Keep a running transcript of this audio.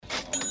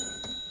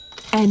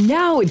And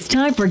now it's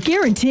time for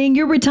Guaranteeing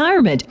Your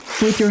Retirement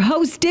with your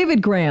host,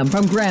 David Graham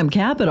from Graham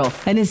Capital,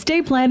 an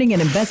estate planning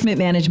and investment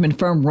management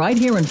firm right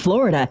here in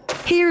Florida.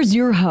 Here's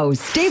your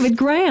host, David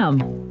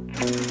Graham.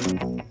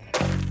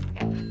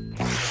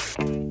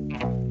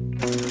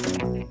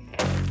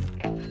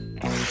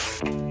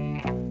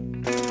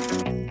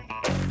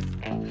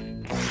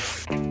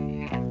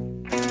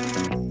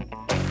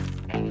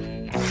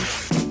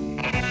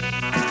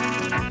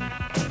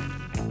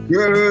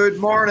 Good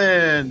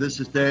morning. This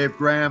is Dave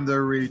Graham, the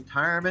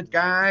retirement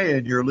guy,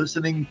 and you're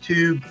listening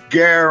to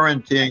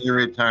Guaranteeing Your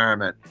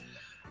Retirement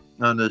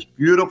on this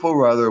beautiful,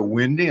 rather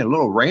windy and a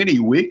little rainy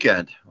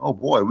weekend. Oh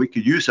boy, we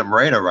could use some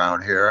rain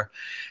around here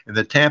in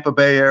the Tampa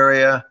Bay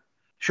area.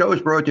 Show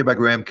is brought to you by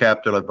Graham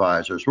Capital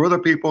Advisors. We're the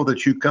people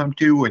that you come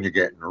to when you're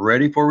getting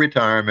ready for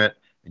retirement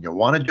and you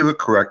want to do it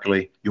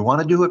correctly, you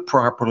want to do it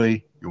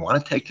properly, you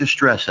want to take the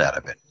stress out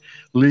of it.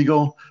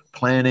 Legal,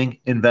 planning,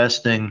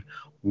 investing,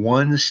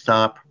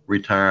 one-stop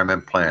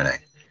retirement planning.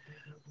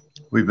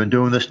 We've been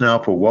doing this now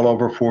for well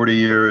over 40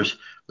 years.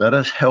 Let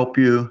us help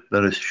you.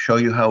 Let us show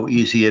you how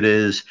easy it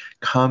is.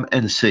 Come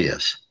and see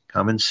us.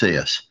 Come and see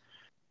us.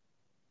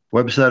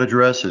 Website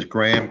address is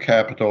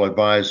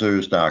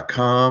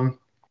grahamcapitaladvisors.com.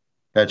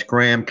 That's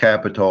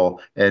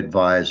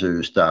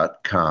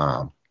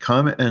grahamcapitaladvisors.com.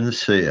 Come and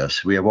see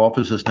us. We have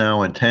offices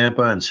now in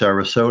Tampa and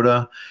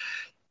Sarasota.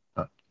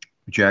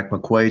 Jack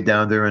McQuaid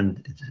down there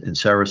in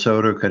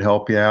Sarasota could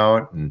help you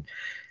out. And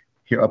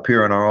up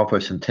here in our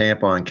office in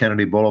Tampa on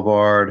Kennedy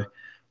Boulevard,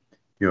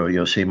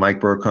 you'll see Mike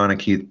Burkon and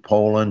Keith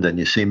Poland, and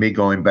you see me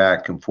going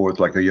back and forth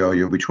like a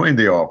yo-yo between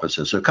the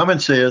offices. So come and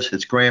see us.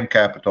 It's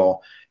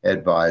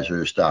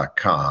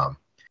grahamcapitaladvisors.com.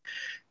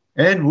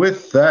 And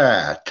with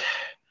that,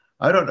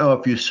 I don't know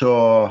if you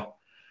saw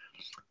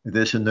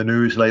this in the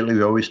news lately.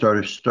 We always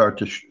start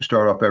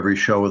off every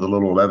show with a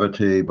little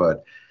levity,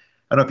 but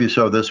I don't know if you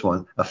saw this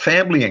one. A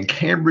family in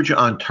Cambridge,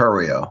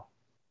 Ontario,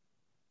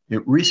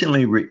 it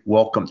recently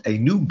welcomed a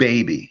new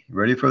baby.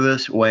 Ready for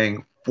this?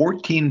 Weighing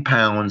 14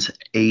 pounds,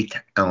 8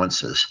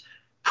 ounces.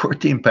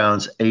 14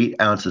 pounds,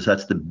 8 ounces.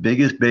 That's the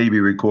biggest baby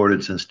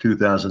recorded since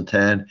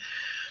 2010.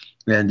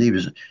 And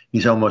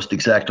he's almost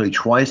exactly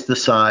twice the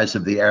size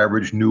of the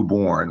average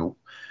newborn.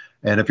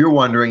 And if you're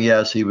wondering,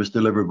 yes, he was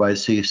delivered by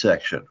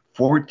C-section.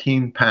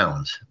 14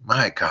 pounds.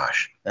 My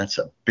gosh, that's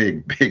a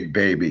big, big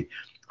baby.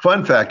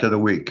 Fun fact of the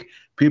week.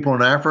 People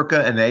in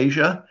Africa and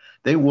Asia,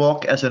 they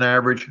walk as an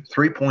average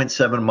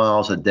 3.7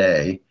 miles a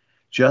day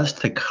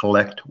just to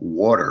collect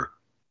water.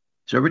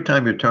 So every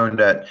time you turn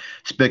that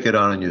spigot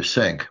on in your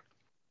sink,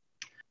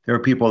 there are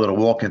people that are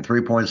walking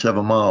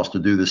 3.7 miles to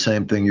do the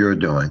same thing you're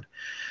doing.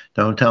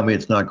 Don't tell me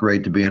it's not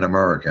great to be an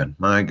American.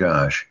 My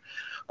gosh.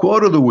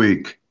 Quote of the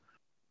week.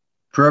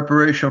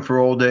 Preparation for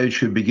old age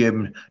should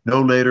begin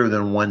no later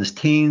than one's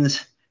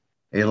teens.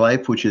 A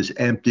life which is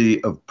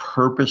empty of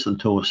purpose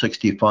until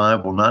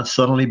 65 will not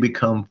suddenly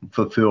become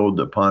fulfilled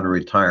upon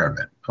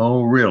retirement.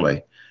 Oh,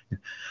 really?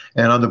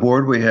 And on the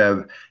board, we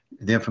have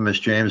the infamous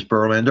James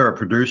Berlinder, our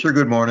producer.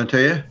 Good morning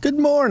to you. Good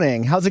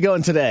morning. How's it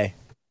going today?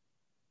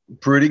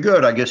 Pretty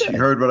good. I guess you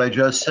heard what I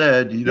just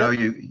said.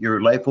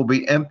 Your life will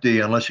be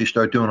empty unless you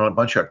start doing a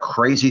bunch of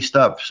crazy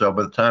stuff. So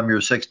by the time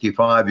you're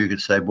 65, you could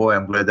say, boy,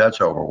 I'm glad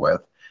that's over with.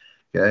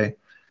 Okay?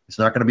 It's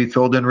not going to be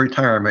filled in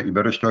retirement. You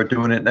better start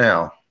doing it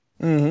now.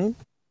 Mm-hmm.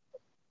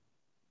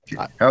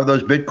 How are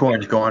those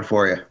Bitcoins going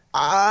for you?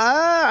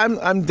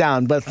 I'm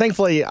down, but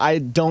thankfully I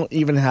don't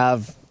even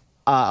have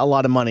a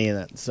lot of money in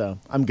it, so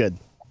I'm good.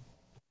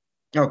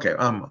 Okay,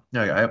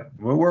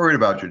 we're worried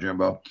about you,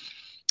 Jimbo.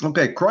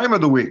 Okay, crime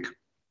of the week.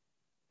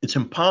 It's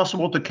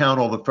impossible to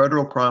count all the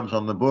federal crimes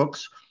on the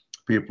books.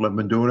 People have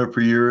been doing it for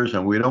years,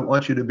 and we don't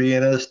want you to be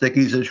in a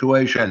sticky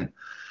situation.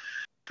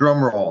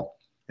 Drum roll.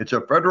 It's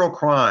a federal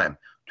crime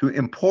to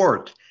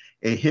import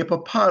a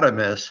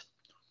hippopotamus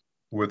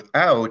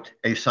without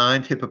a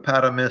signed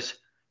hippopotamus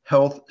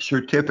health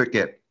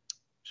certificate.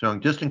 So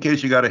just in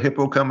case you got a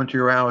hippo coming to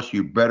your house,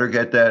 you better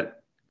get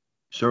that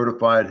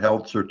certified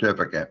health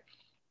certificate.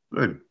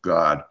 Good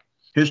God.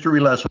 History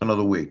lesson of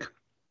the week.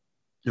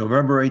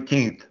 November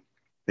 18th,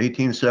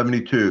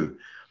 1872.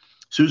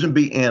 Susan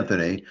B.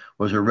 Anthony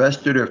was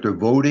arrested after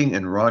voting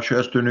in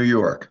Rochester, New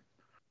York.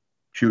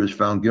 She was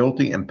found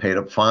guilty and paid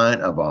a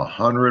fine of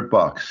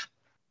 $100.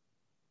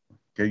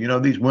 Okay,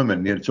 these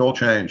women, it's all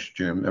changed,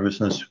 Jim, ever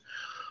since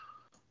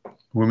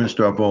women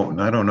start voting.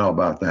 I don't know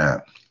about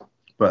that.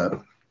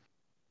 But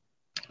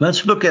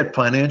let's look at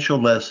financial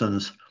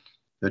lessons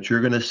that you're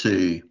going to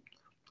see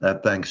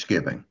at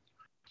Thanksgiving.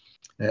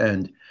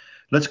 And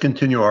let's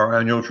continue our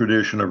annual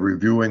tradition of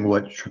reviewing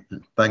what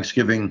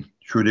Thanksgiving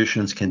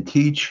traditions can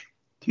teach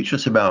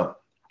us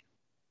about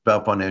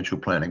financial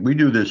planning. We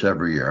do this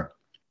every year.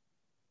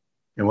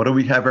 And what do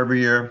we have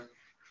every year?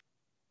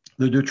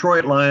 The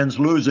Detroit Lions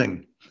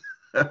losing.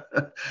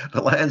 The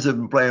Lions have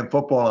been playing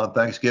football on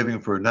Thanksgiving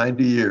for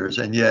 90 years,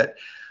 and yet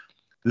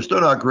they're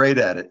still not great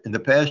at it. In the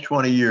past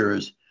 20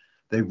 years,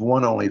 they've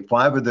won only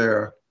 5 of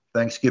their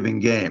Thanksgiving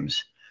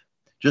games.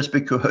 Just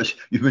because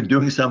you've been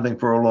doing something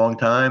for a long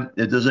time,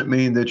 it doesn't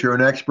mean that you're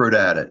an expert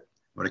at it.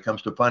 When it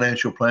comes to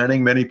financial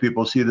planning, many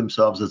people see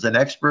themselves as an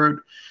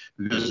expert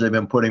because they've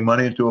been putting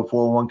money into a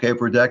 401k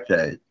for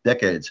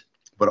decades.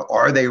 But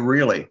are they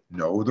really?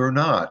 No, they're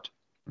not.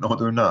 No,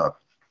 they're not.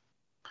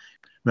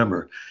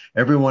 Remember,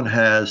 everyone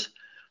has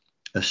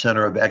a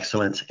center of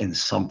excellence in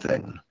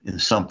something,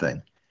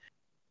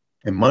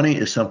 And money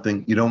is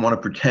something you don't want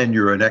to pretend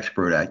you're an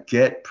expert at.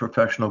 Get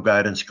professional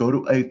guidance. Go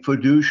to a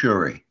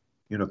fiduciary.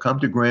 Come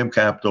to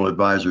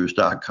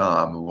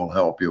GrahamCapitalAdvisors.com and we'll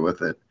help you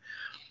with it.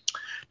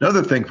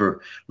 Another thing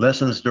for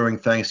lessons during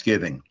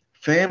Thanksgiving,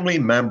 family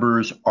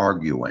members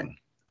arguing.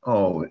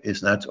 Oh,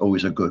 that's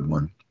always a good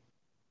one.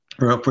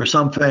 For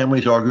some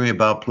families, arguing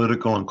about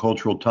political and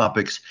cultural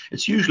topics,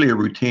 it's usually a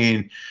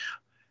routine,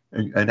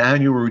 an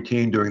annual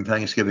routine during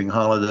Thanksgiving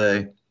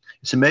holiday.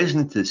 It's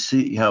amazing to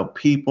see how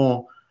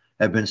people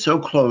have been so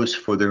close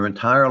for their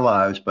entire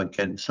lives, but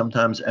can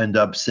sometimes end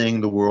up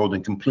seeing the world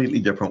in completely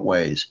different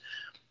ways.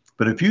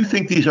 But if you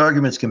think these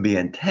arguments can be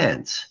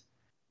intense,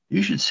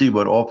 you should see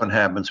what often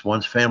happens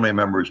once family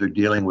members are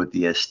dealing with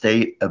the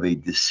estate of a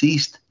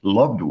deceased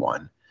loved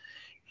one.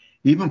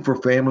 Even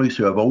for families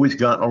who have always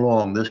gotten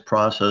along, this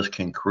process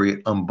can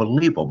create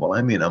unbelievable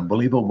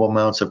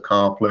amounts of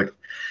conflict,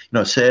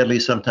 sadly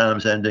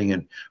sometimes ending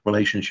in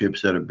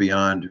relationships that are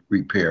beyond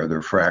repair.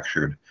 They're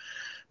fractured.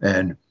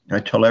 And I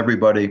tell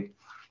everybody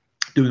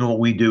doing what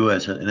we do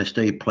as an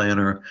estate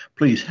planner,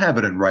 please have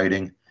it in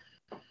writing.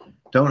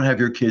 Don't have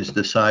your kids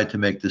decide to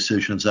make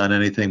decisions on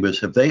anything,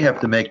 because if they have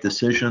to make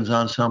decisions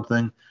on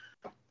something,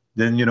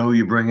 then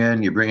you bring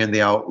in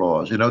the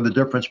outlaws. The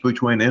difference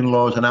between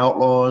in-laws and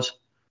outlaws?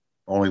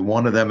 Only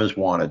one of them is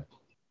wanted.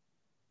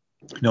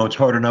 It's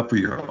hard enough for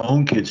your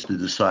own kids to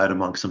decide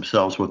amongst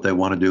themselves what they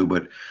want to do,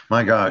 but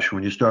my gosh,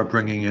 when you start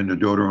bringing in the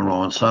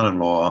daughter-in-law and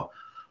son-in-law,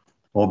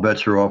 all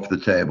bets are off the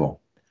table.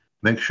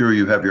 Make sure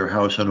you have your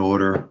house in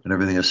order and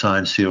everything is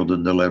signed, sealed,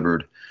 and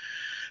delivered.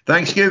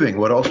 Thanksgiving,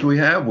 what else do we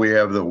have? We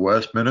have the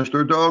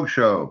Westminster Dog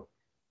Show.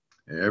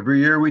 Every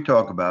year we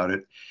talk about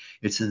it.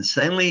 It's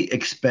insanely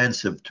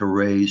expensive to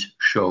raise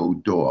show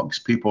dogs.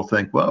 People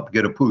think, well,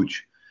 get a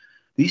pooch.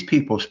 These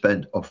people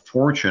spend a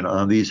fortune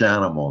on these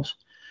animals.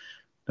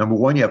 Number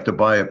one, you have to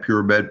buy a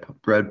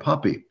purebred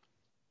puppy.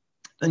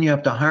 Then you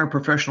have to hire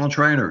professional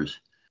trainers.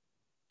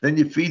 Then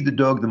you feed the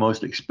dog the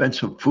most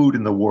expensive food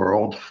in the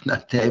world,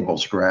 not table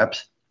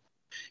scraps.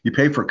 You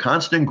pay for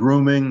constant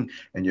grooming,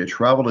 and you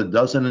travel to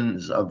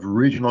dozens of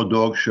regional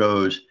dog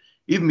shows,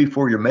 even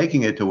before you're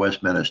making it to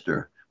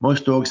Westminster.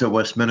 Most dogs at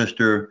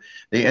Westminster,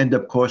 they end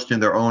up costing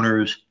their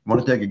owners.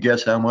 Want to take a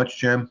guess how much,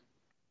 Jim?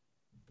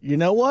 You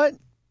know what?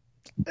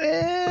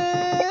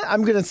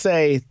 I'm going to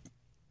say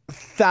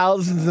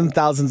thousands and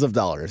thousands of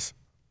dollars.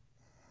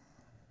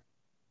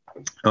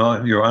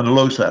 You're on the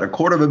low side.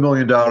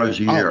 $250,000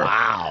 a year. Oh,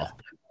 wow.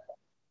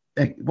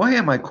 Hey, why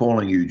am I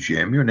calling you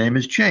Jim? Your name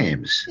is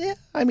James. Yeah,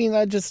 I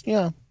used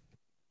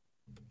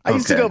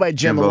to go by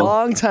Jim Jimbo. A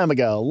long time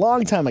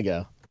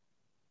ago.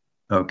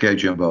 Okay,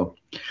 Jimbo.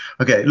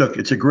 Okay, look,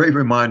 it's a great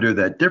reminder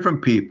that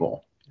different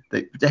people,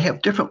 they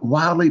have different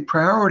wildly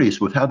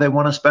priorities with how they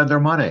want to spend their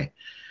money.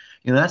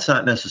 That's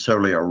not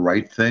necessarily a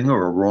right thing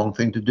or a wrong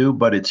thing to do,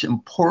 but it's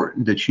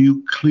important that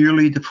you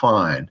clearly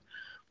define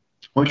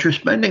what your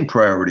spending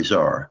priorities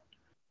are,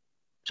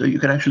 so you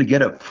can actually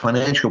get a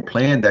financial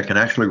plan that can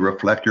actually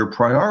reflect your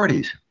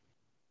priorities.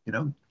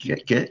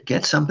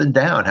 Get something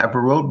down, have a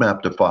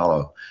roadmap to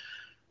follow.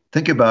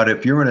 Think about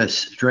if you're in a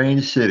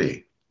strange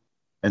city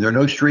and there are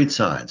no street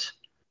signs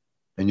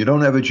and you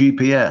don't have a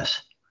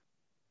GPS,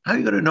 how are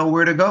you going to know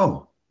where to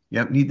go?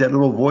 You need that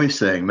little voice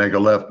saying, make a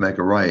left, make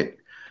a right.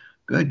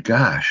 Good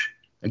gosh.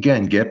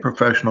 Again, get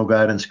professional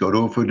guidance, go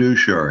to a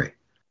fiduciary.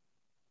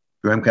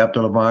 Graham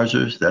Capital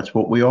Advisors, that's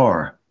what we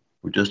are.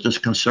 We're just as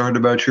concerned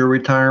about your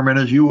retirement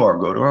as you are.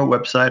 Go to our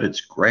website.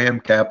 It's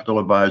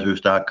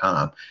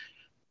GrahamCapitalAdvisors.com.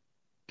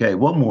 Okay,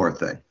 one more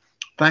thing.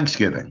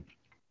 Thanksgiving.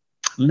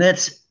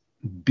 Let's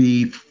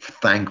be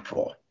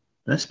thankful.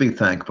 Let's be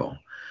thankful.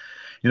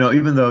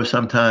 Even though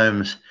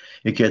sometimes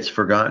it gets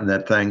forgotten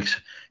that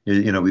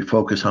we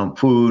focus on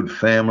food,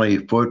 family,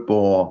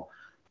 football.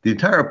 The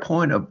entire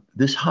point of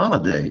this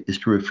holiday is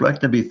to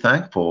reflect and be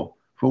thankful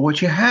for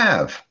what you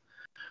have.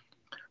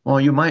 Well,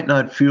 you might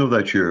not feel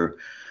that you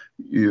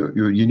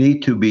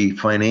need to be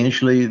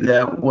financially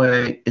that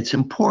way. It's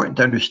important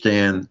to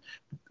understand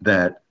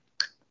that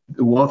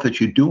the wealth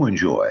that you do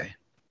enjoy,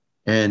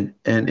 and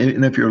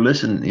if you're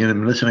listening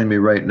to me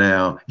right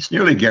now, it's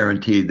nearly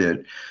guaranteed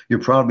that you're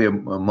probably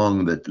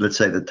among let's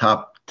say the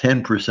top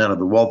 10% of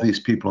the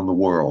wealthiest people in the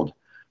world.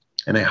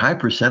 And a high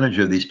percentage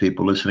of these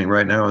people listening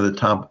right now are the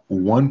top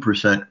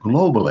 1%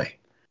 globally.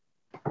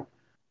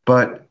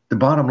 But the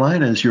bottom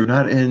line is you're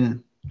not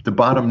in the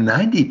bottom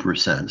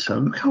 90%. So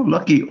look how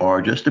lucky you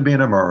are just to be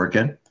an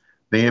American,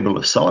 being able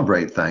to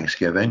celebrate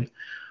Thanksgiving,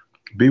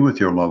 be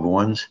with your loved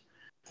ones,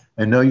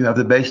 and know you have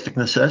the basic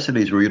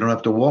necessities where you don't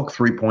have to walk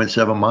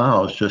 3.7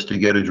 miles just to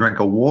get a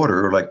drink of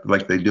water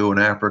like they do in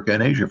Africa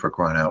and Asia, for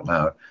crying out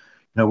loud.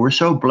 We're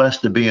so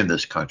blessed to be in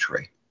this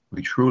country.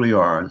 We truly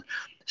are.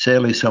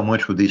 sadly, so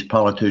much with these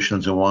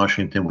politicians in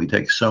Washington. We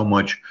take so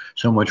much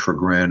for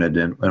granted,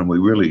 and we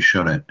really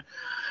shouldn't.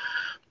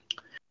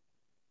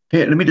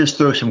 Hey, let me just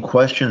throw some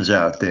questions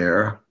out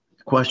there,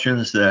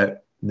 questions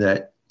that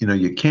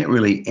you can't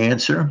really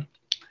answer.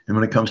 And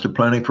when it comes to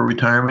planning for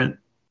retirement,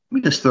 let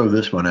me just throw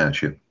this one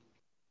at you.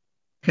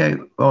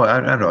 Okay. Oh, I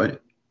don't know.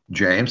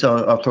 James,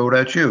 I'll throw it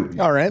at you.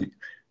 All right.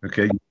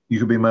 Okay. You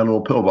could be my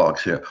little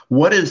pillbox here.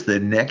 When is the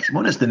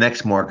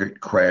next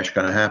market crash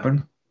going to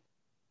happen?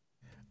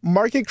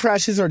 Market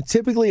crashes are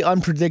typically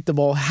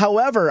unpredictable.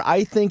 However,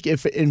 I think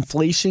if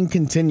inflation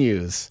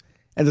continues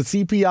and the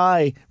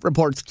CPI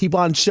reports keep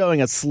on showing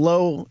a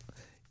slow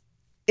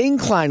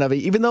incline of it,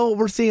 even though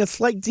we're seeing a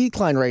slight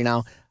decline right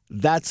now,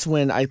 that's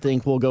when I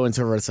think we'll go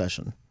into a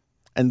recession.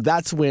 And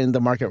that's when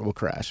the market will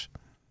crash.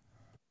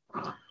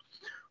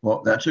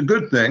 Well, that's a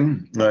good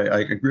thing. I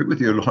agree with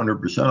you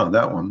 100% on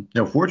that one.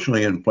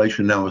 Fortunately,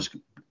 inflation now is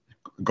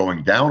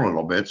going down a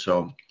little bit,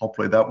 so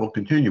hopefully that will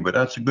continue. But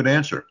that's a good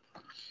answer.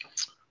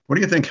 What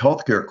do you think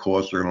healthcare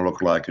costs are going to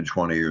look like in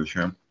 20 years,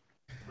 Jim?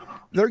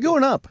 They're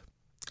going up.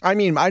 I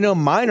mean, I know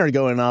mine are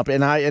going up,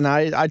 and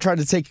I try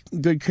to take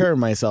good care of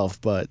myself.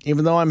 But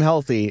even though I'm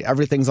healthy,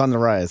 everything's on the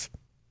rise.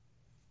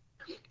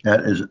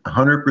 That is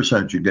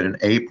 100%. You get an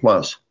A+.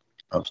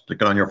 I'll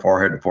stick it on your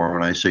forehead for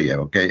when I see you.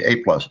 Okay,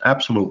 A+.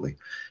 Absolutely.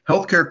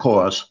 Healthcare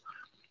costs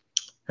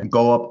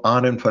go up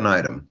ad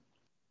infinitum.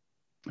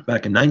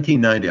 Back in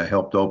 1990, I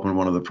helped open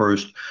one of the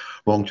first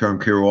long-term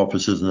care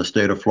offices in the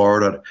state of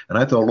Florida, and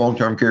I thought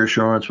long-term care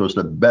insurance was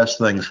the best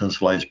thing since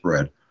sliced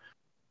bread.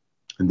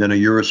 And then a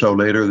year or so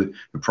later,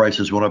 the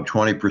prices went up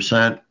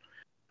 20%.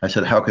 I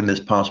said, how can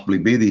this possibly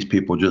be? These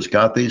people just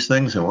got these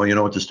things. And well, you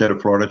know what the state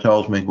of Florida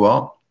tells me?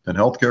 Well, then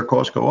healthcare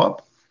costs go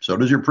up. So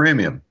does your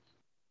premium.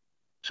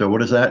 So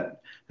what is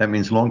that? That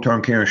means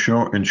long-term care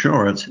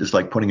insurance is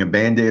like putting a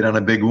Band-Aid on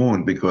a big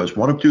wound, because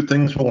one of two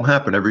things will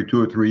happen every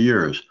 2 or 3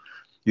 years.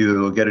 Either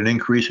you'll get an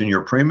increase in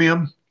your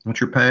premium,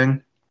 what you're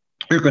paying,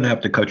 or you're going to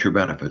have to cut your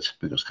benefits,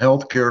 because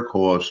healthcare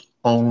costs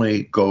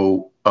only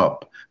go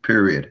up,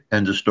 period.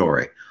 End of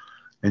story.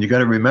 And you got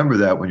to remember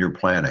that when you're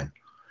planning.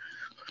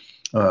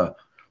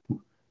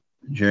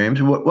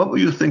 James, what will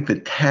you think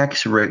the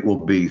tax rate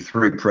will be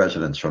 3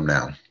 presidents from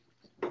now?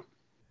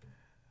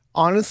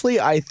 Honestly,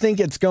 I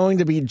think it's going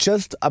to be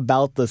just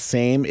about the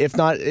same. If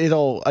not,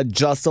 it'll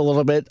adjust a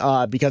little bit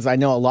because I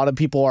know a lot of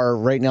people are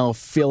right now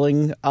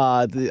feeling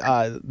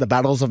the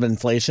battles of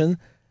inflation.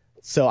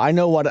 So I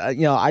know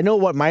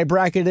what my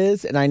bracket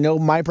is, and I know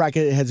my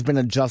bracket has been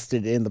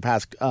adjusted in the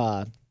past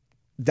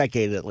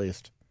decade at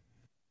least.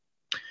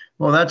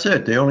 Well, that's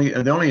it. The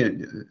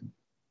only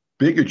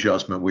big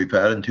adjustment we've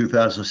had in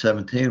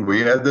 2017,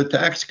 we had the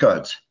tax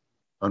cuts.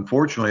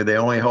 Unfortunately, they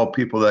only help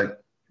people that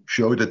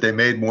showed that they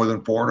made more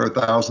than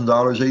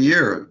 $400,000 a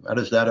year. How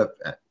does that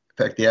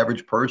affect the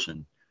average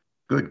person?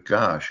 Good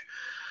gosh.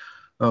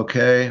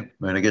 Okay,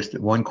 and I guess the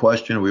one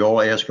question we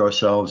all ask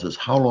ourselves is,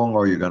 how long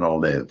are you going to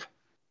live?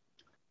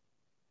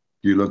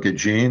 You look at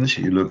genes,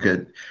 you look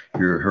at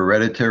your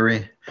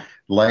hereditary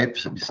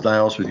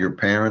lifestyles with your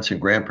parents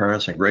and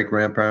grandparents and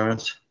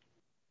great-grandparents.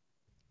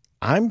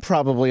 I'm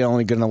probably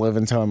only going to live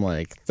until I'm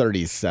like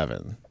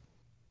 37.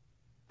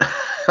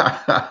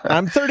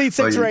 I'm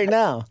 36 right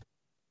now.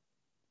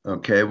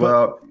 Okay,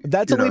 well,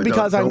 that's only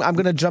because I'm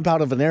going to jump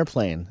out of an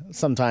airplane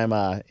sometime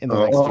in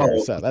the next year.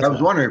 So that's I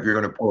was wondering if you're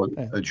going to pull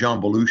a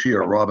John Belushi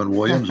or Robin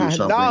Williams or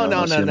something.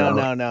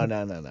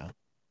 No.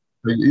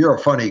 You're a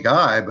funny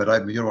guy,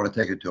 but you don't want to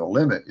take it to a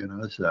limit,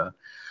 So,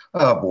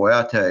 oh boy,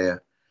 I tell you,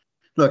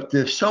 look,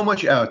 there's so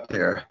much out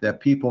there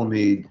that people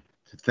need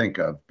to think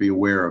of, be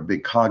aware of, be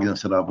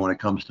cognizant of when it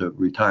comes to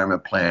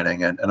retirement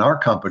planning. And our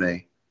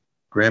company,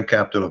 Graham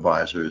Capital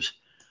Advisors,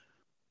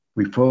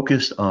 we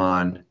focus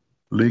on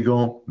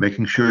legal,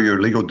 making sure your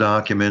legal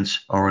documents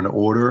are in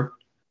order,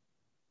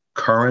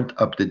 current,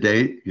 up to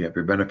date. You have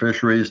your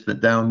beneficiaries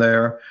down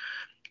there.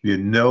 You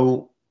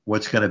know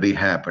what's going to be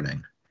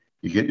happening.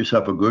 You get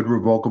yourself a good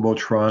revocable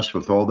trust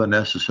with all the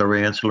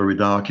necessary ancillary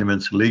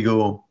documents,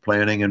 legal,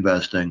 planning,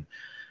 investing.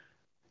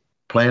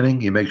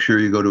 Planning, you make sure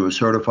you go to a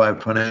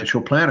certified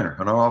financial planner.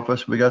 In our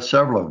office, we got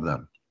several of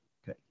them.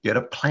 Get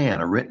a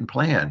plan, a written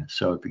plan.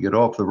 So if you get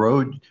off the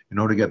road, you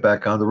know to get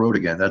back on the road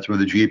again. That's where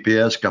the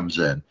GPS comes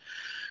in.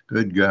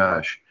 Good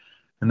gosh.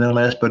 And then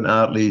last but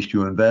not least,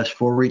 you invest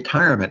for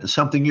retirement. It's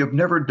something you've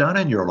never done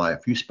in your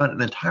life. You spent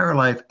an entire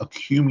life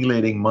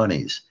accumulating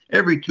monies.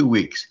 Every 2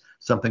 weeks,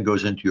 something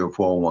goes into your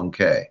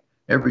 401k.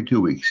 Every 2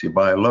 weeks, you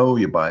buy low,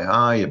 you buy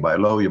high, you buy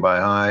low, you buy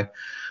high.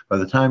 By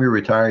the time you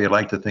retire, you'd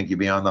like to think you'd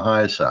be on the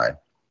high side.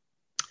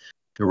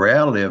 The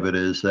reality of it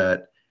is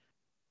that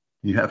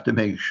you have to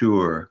make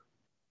sure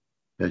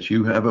that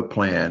you have a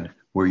plan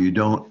where you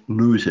don't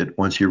lose it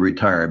once you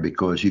retire,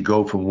 because you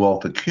go from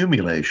wealth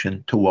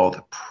accumulation to wealth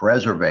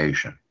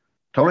preservation.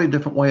 Totally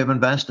different way of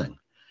investing.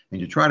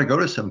 And you try to go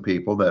to some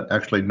people that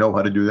actually know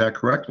how to do that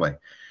correctly.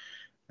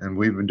 And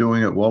we've been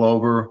doing it well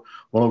over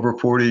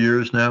 40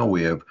 years now.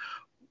 We're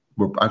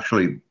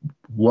actually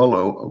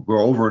we're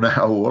over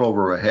now, well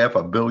over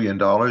 $500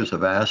 million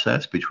of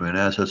assets between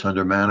assets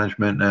under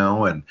management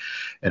now and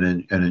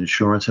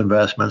insurance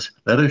investments.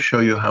 Let us show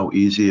you how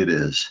easy it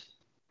is,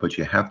 but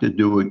you have to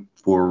do it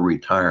for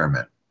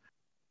retirement.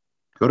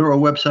 Go to our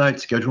website,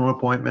 schedule an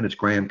appointment. It's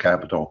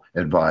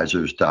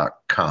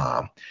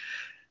GrahamCapitalAdvisors.com.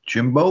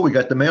 Jimbo, we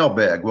got the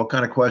mailbag. What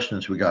kind of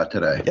questions we got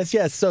today?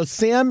 Yes. So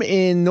Sam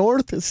in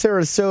North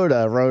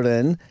Sarasota wrote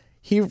in.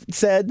 He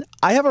said,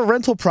 I have a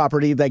rental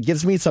property that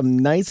gives me some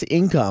nice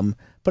income,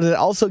 but it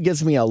also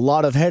gives me a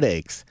lot of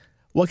headaches.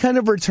 What kind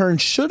of return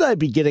should I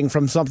be getting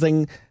from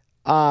something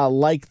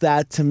like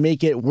that to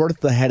make it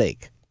worth the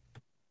headache?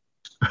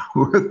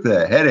 Worth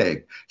the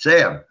headache.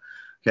 Sam,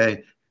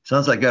 okay,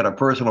 sounds like I got a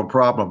personal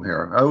problem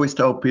here. I always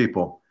tell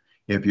people,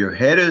 if your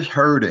head is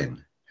hurting,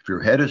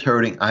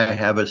 I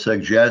have a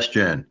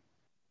suggestion.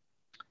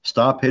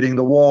 Stop hitting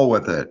the wall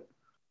with it.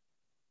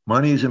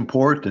 Money is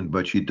important,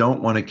 but you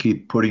don't want to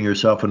keep putting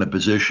yourself in a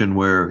position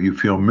where you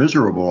feel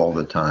miserable all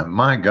the time.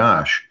 My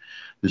gosh,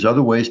 there's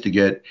other ways to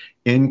get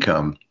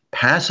income,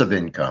 passive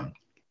income.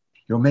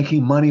 You're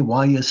making money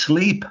while you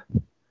sleep.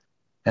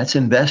 That's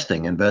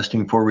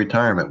investing for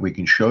retirement. We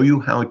can show you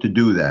how to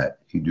do that.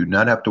 You do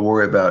not have to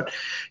worry about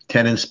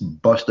tenants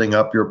busting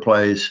up your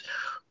place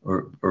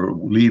or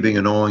leaving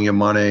and owing you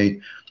money.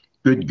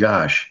 Good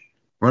gosh.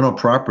 Rental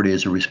property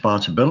is a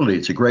responsibility.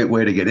 It's a great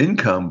way to get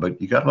income,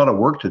 but you got a lot of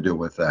work to do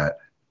with that.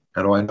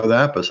 How do I know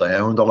that? Because I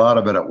owned a lot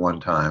of it at one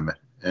time,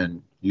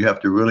 and you have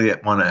to really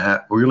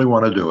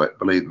want to do it.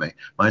 Believe me.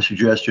 My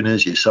suggestion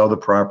is you sell the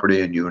property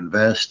and you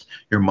invest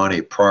your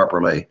money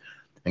properly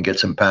and get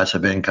some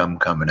passive income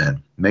coming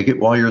in. Make it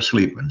while you're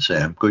sleeping,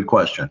 Sam. Good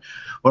question.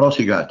 What else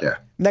you got there?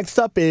 Next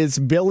up is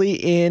Billy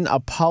in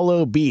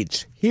Apollo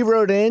Beach. He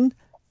wrote in,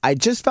 I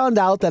just found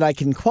out that I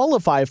can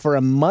qualify for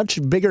a much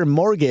bigger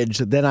mortgage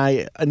than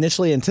I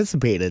initially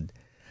anticipated.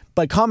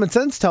 But common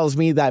sense tells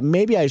me that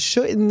maybe I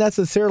shouldn't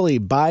necessarily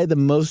buy the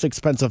most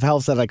expensive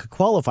house that I could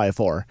qualify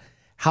for.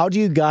 How do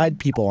you guide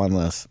people on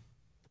this?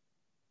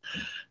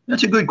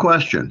 That's a good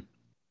question,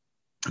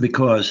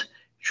 because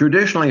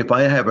traditionally, if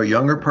I have a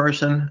younger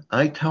person,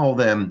 I tell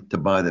them to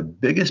buy the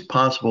biggest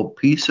possible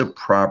piece of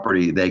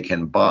property they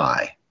can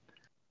buy,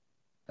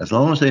 as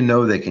long as they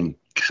know they can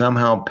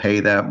somehow pay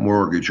that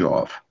mortgage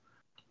off.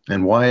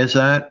 And why is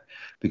that?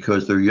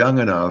 Because they're young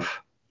enough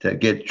to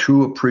get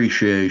true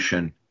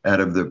appreciation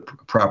out of the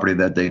property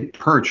that they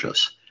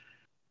purchase.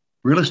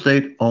 Real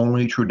estate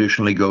only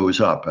traditionally goes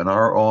up. In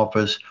our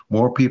office,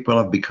 more people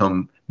have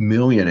become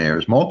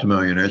millionaires,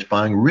 multimillionaires,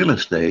 buying real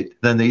estate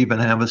than they even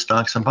have in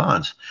stocks and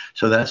bonds.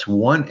 So that's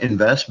one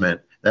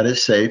investment that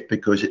is safe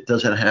because it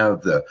doesn't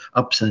have the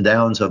ups and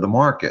downs of the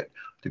market.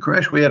 The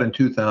crash we had in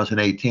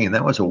 2018,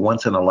 that was a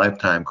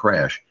once-in-a-lifetime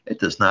crash. It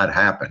does not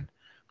happen.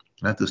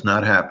 That does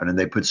not happen. And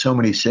they put so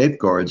many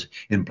safeguards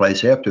in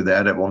place after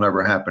that, it will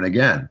never happen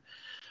again.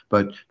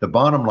 But the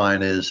bottom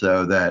line is,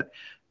 though, that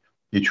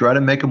you try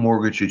to make a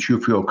mortgage that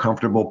you feel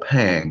comfortable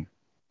paying.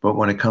 But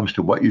when it comes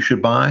to what you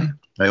should buy,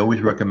 I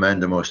always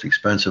recommend the most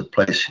expensive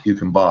place you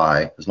can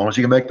buy, as long as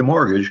you can make the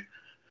mortgage,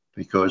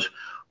 because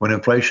when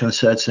inflation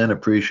sets in,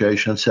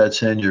 appreciation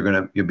sets in,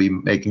 you'll be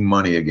making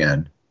money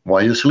again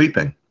while you're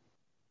sleeping.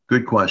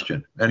 Good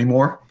question. Any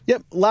more?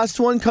 Yep. Last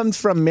one comes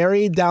from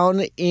Mary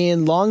down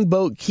in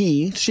Longboat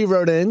Key. She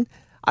wrote in,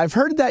 I've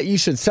heard that you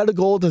should set a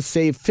goal to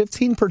save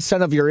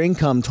 15% of your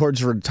income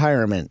towards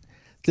retirement.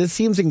 This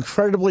seems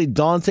incredibly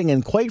daunting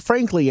and, quite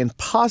frankly,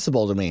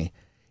 impossible to me.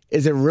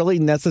 Is it really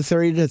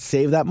necessary to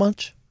save that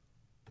much?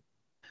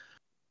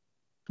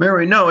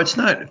 Mary, no, it's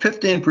not.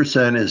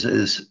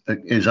 15%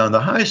 is on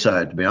the high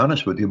side, to be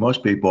honest with you.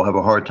 Most people have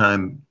a hard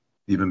time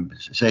even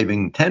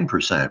saving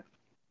 10%.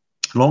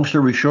 Long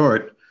story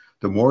short,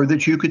 the more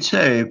that you could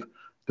save,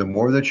 the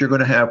more that you're going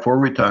to have for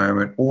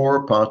retirement,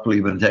 or possibly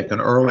even take an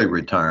early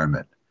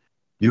retirement.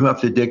 You have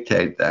to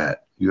dictate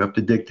that. You have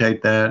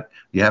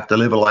to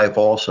live a life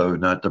also,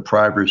 not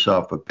deprive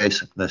yourself of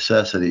basic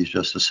necessities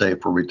just to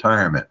save for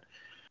retirement.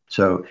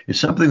 So it's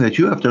something that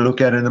you have to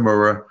look at in the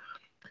mirror,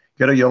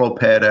 get a yellow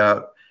pad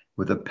out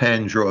with a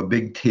pen, draw a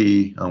big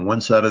T. On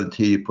one side of the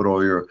T, you put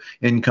all your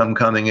income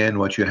coming in,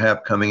 what you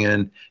have coming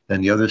in.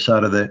 Then the other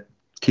side of the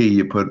T,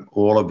 you put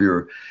all of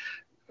your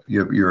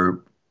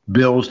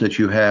bills that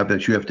you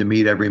have to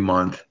meet every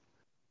month.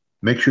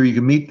 Make sure you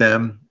can meet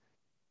them.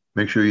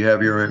 Make sure you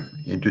have your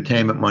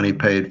entertainment money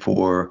paid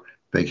for,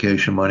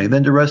 vacation money.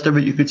 Then the rest of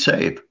it you could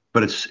save.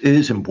 But it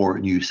is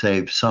important you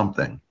save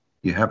something.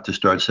 You have to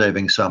start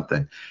saving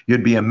something.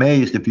 You'd be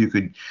amazed if you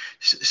could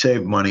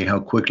save money, how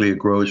quickly it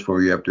grows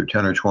for you after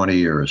 10 or 20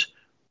 years.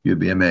 You'd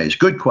be amazed.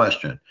 Good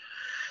question.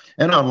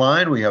 And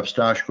online, we have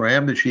Stosh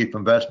Graham, the Chief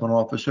Investment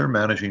Officer,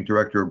 Managing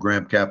Director of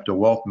Graham Capital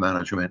Wealth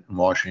Management in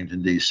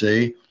Washington,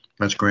 D.C.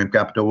 That's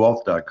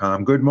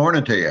GrahamCapitalWealth.com. Good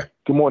morning to you.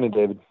 Good morning,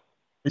 David.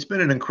 It's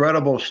been an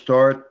incredible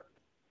start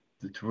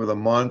for the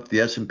month.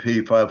 The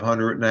S&P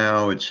 500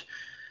 now, it's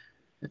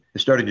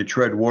starting to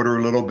tread water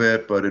a little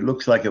bit, but it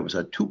looks like it was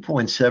a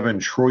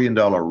 $2.7 trillion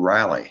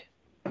rally.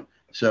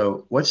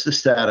 So what's the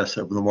status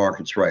of the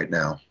markets right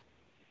now?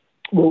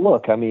 Well,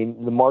 look, I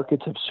mean, the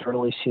markets have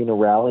certainly seen a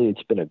rally.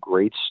 It's been a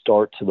great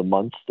start to the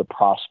month. The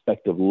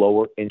prospect of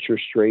lower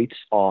interest rates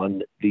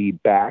on the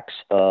backs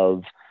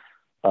of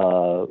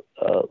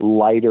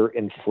lighter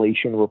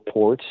inflation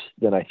reports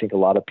than I think a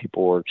lot of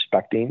people were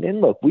expecting. And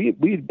look,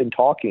 we've been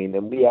talking,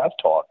 and we have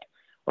talked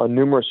on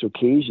numerous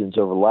occasions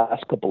over the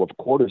last couple of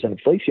quarters, and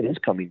inflation is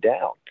coming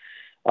down.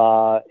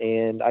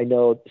 And I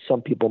know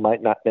some people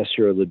might not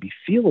necessarily be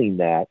feeling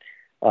that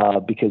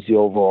because the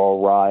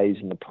overall rise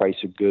in the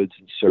price of goods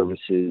and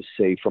services,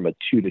 say from a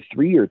 2 to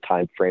 3 year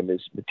time frame,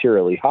 is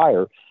materially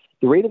higher.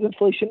 The rate of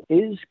inflation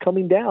is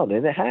coming down,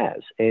 and it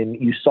has. And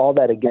you saw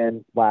that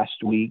again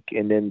last week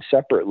and then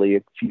separately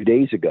a few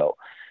days ago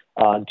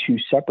on two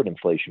separate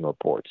inflation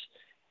reports.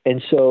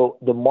 And so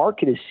the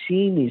market is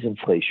seeing these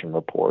inflation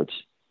reports,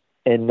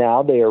 and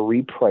now they are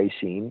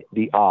repricing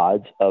the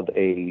odds of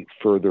a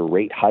further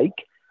rate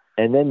hike,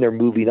 and then they're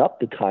moving up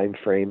the time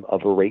frame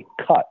of a rate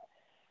cut.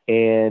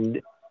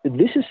 And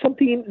this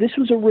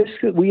was a risk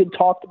that we had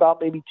talked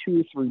about maybe 2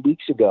 or 3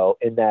 weeks ago,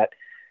 in that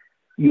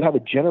you have a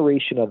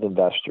generation of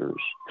investors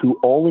who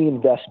only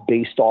invest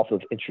based off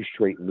of interest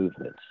rate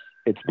movements.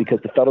 It's because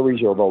the Federal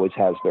Reserve always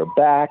has their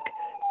back.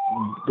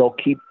 They'll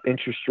keep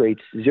interest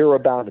rates zero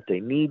bound if they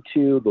need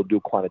to. They'll do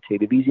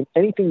quantitative easing,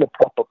 anything to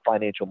prop up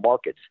financial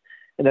markets.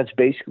 And that's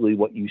basically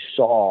what you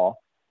saw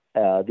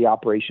the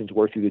operations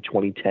were through the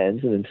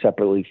 2010s, and then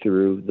separately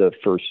through the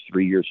first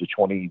 3 years of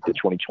the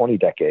 2020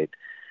 decade.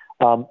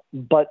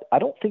 But I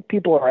don't think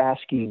people are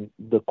asking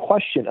the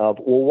question of,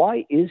 well,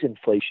 why is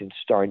inflation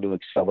starting to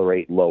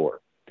accelerate lower?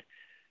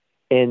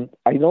 And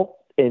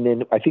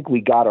then I think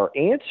we got our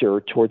answer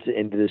towards the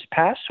end of this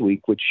past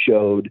week, which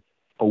showed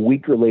a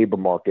weaker labor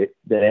market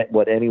than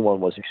what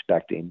anyone was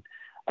expecting.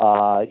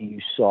 You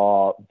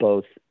saw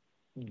both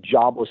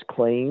jobless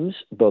claims,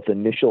 both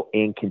initial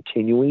and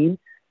continuing,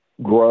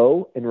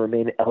 grow and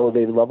remain at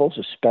elevated levels,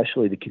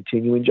 especially the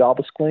continuing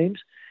jobless claims.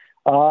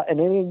 And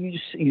then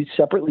you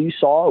separately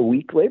saw a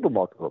weak labor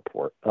market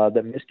report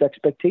that missed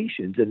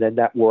expectations, and then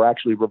that were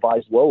actually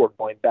revised lower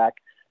going back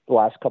the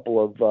last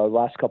couple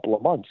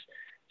of months.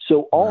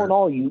 So all in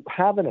all, you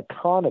have an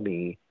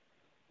economy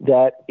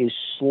that is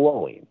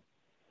slowing.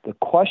 The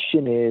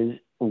question is,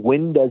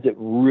 when does it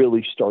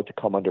really start to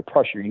come under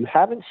pressure? You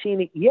haven't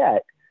seen it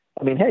yet.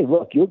 I mean, hey,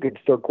 look, you look at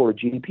third quarter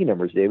GDP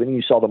numbers, David, and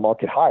you saw the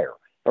market higher,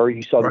 or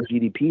you saw the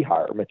GDP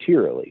higher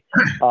materially.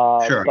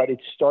 Sure. But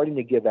it's starting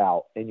to give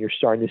out, and you're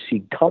starting to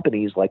see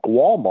companies like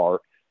Walmart,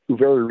 who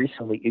very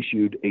recently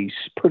issued a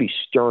pretty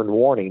stern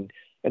warning,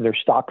 and their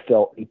stock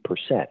fell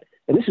 8%.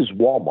 And this is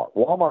Walmart.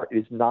 Walmart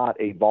is not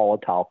a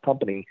volatile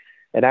company.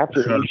 And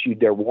after they issued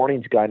their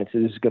warnings guidance that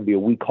this is going to be a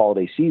weak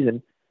holiday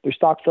season, their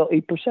stock fell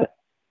 8%.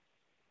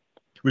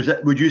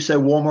 Would you say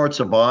Walmart's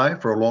a buy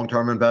for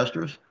long-term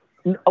investors?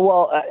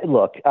 Well,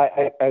 look,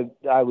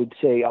 I would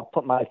say I'll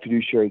put my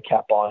fiduciary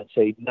cap on and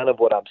say none of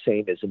what I'm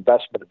saying is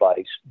investment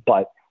advice,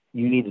 but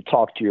you need to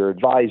talk to your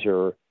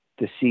advisor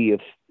to see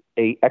if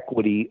a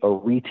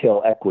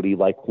retail equity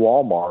like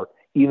Walmart,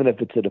 even if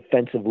it's a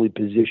defensively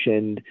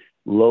positioned,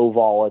 low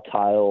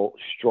volatile,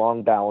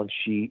 strong balance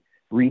sheet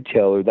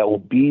retailer that will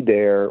be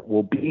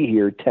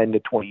here 10 to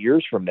 20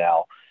 years from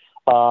now,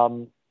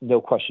 no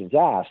questions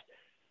asked.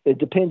 It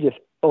depends if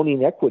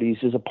owning equities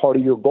is a part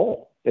of your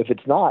goal. If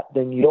it's not,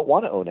 then you don't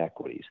want to own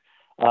equities.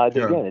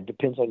 Sure. Again, it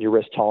depends on your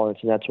risk tolerance,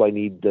 and that's why you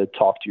need to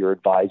talk to your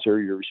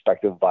advisor, your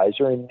respective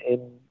advisor, and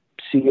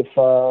see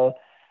if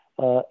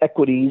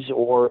equities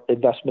or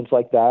investments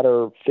like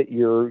that fit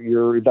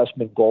your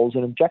investment goals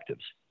and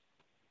objectives.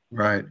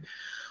 Right.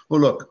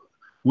 Well, look,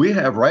 we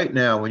have right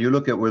now, when you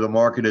look at where the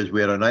market is,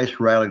 we had a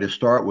nice rally to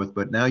start with,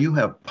 but now you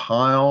have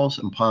piles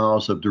and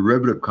piles of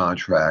derivative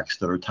contracts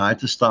that are tied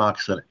to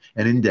stocks and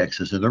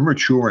indexes, and they're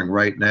maturing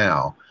right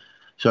now.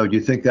 So do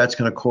you think that's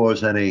going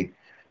to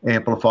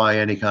amplify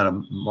any kind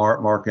of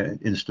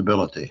market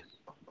instability?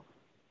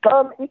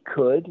 It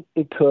could.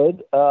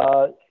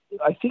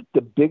 I think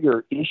the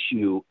bigger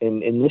issue,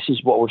 and this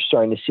is what we're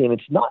starting to see, and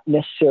it's not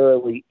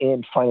necessarily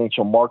in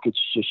financial markets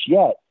just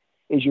yet,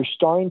 is you're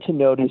starting to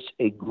notice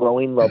a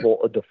growing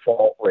level of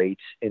default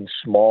rates in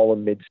small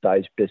and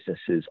mid-sized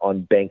businesses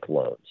on bank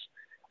loans.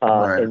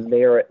 Right. And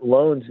they are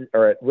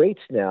at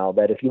rates now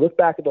that if you look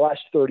back at the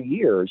last 30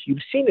 years,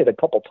 you've seen it a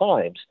couple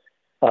times.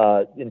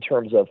 In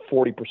terms of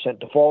 40%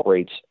 default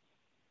rates.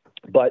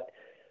 But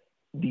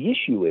the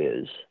issue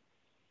is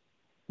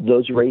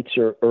those rates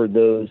or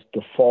those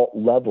default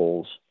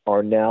levels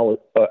are now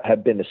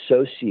have been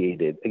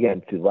associated,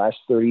 again, through the last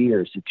 30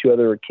 years to two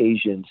other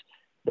occasions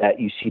that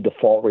you see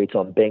default rates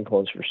on bank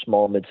loans for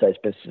small and mid-sized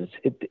businesses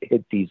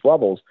hit these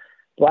levels.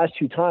 The last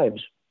two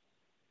times,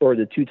 or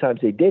the two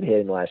times they did hit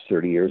in the last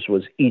 30 years,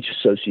 was each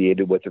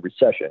associated with the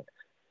recession,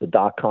 the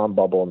dot-com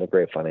bubble and the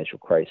great financial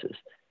crisis.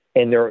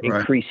 And they're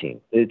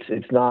increasing.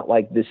 It's not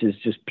like this is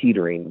just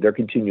petering. They're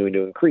continuing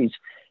to increase.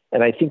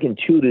 And I think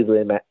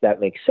intuitively that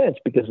makes sense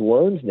because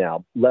loans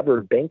now,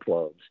 levered bank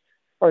loans,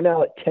 are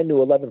now at 10 to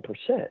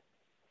 11%.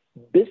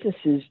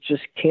 Businesses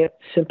just can't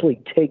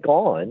simply take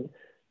on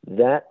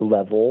that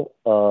level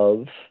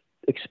of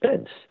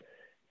expense.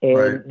 And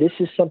Right. this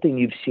is something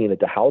you've seen at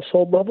the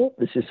household level.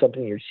 This is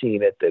something you're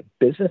seeing at the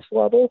business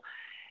level.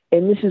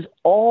 And this is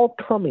all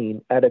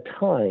coming at a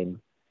time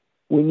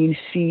when you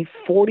see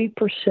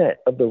 40%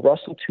 of the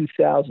Russell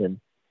 2000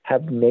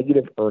 have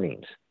negative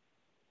earnings.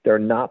 They're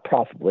not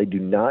profitable. They do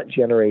not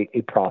generate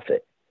a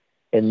profit.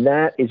 And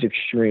that is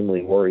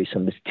extremely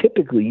worrisome. Because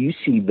typically, you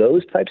see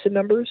those types of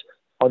numbers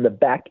on the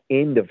back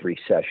end of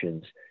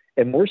recessions.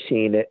 And we're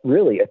seeing it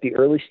really at the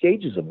early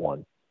stages of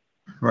one.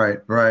 Right,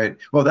 right.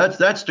 Well,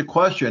 that's the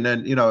question.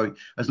 And, I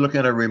was looking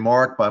at a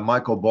remark by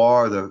Michael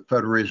Barr, the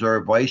Federal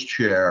Reserve Vice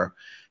Chair,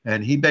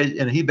 and he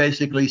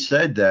basically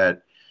said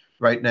that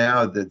right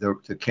now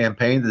the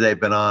campaign that they've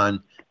been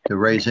on to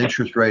raise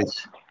interest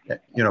rates,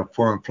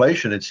 for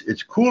inflation,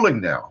 it's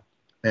cooling now.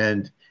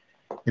 And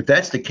if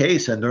that's the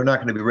case, and they're not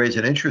going to be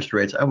raising interest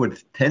rates, I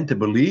would tend to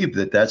believe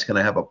that that's going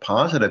to have a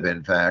positive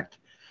impact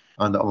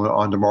on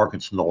the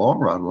markets in the long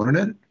run, wouldn't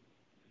it?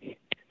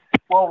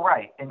 Well,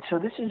 right. And so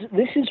this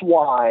is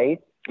why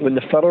when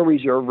the Federal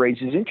Reserve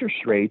raises interest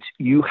rates,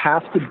 you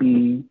have to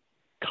be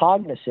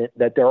cognizant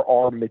that there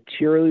are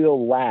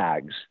material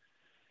lags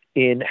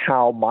in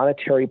how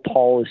monetary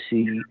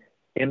policy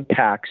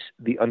impacts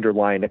the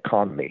underlying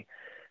economy.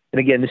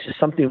 And again, this is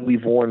something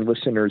we've warned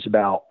listeners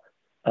about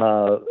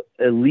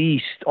at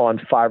least on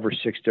 5 or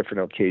 6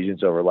 different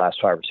occasions over the last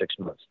 5 or 6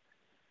 months.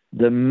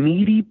 The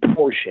meaty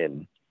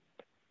portion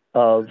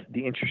of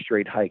the interest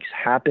rate hikes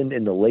happened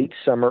in the late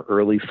summer,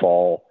 early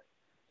fall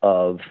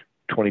of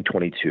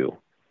 2022.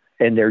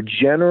 And there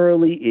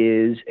generally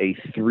is a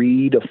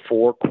 3 to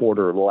 4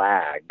 quarter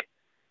lag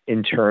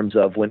in terms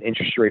of when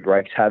interest rate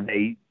hikes have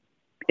a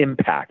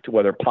impact,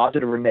 whether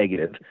positive or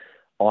negative,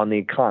 on the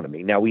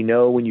economy. Now, we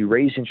know when you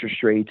raise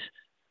interest rates,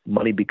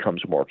 money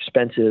becomes more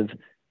expensive.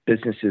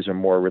 Businesses are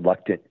more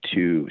reluctant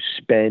to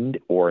spend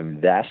or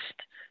invest.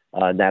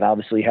 And that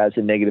obviously has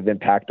a negative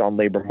impact on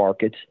labor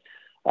markets.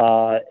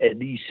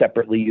 And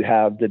separately, you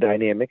have the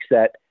dynamics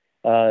that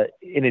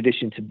in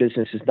addition to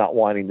businesses not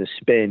wanting to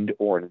spend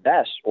or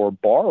invest or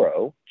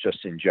borrow,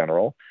 just in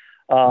general,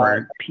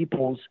 Right.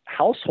 people's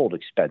household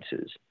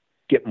expenses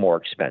get more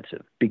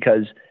expensive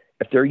because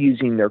if they're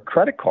using their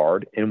credit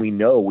card, and we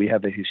know we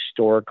have a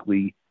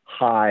historically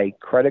high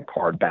credit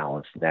card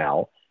balance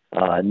now,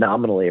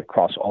 nominally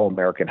across all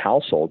American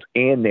households,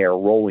 and they're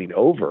rolling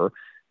over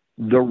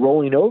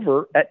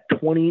at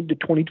 20 to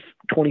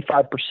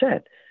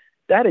 25%.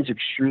 That is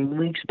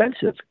extremely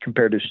expensive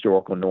compared to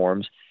historical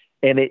norms.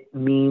 And it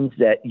means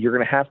that you're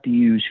going to have to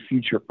use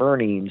future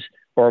earnings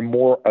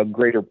or a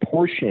greater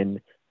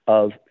portion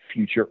of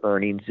future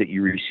earnings that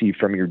you receive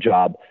from your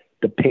job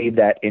to pay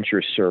that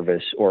interest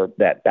service or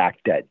that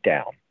back debt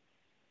down.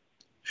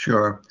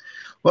 Sure.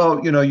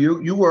 Well,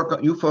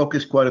 you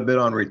focus quite a bit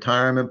on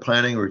retirement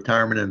planning,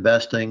 retirement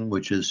investing,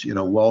 which is,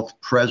 wealth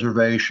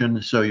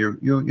preservation. So you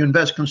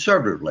invest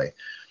conservatively.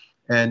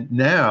 And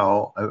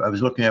now I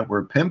was looking at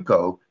where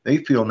PIMCO, they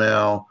feel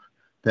now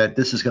that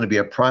this is going to be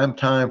a prime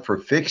time for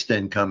fixed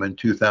income in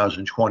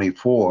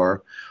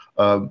 2024.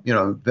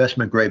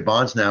 Investment grade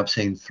bonds now have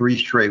seen 3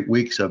 straight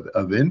weeks of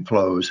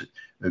inflows.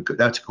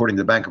 That's according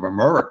to the Bank of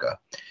America.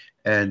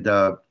 And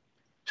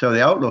so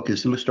the outlook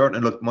is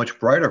starting to look much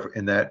brighter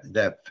in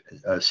that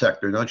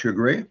sector. Don't you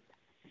agree?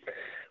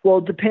 Well,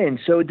 it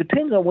depends. So it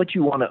depends on what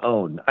you want to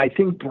own. I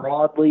think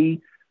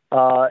broadly,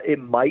 it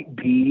might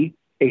be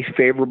a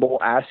favorable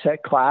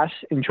asset class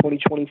in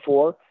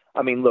 2024.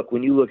 I mean, look,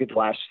 when you look at the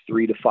last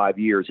 3 to 5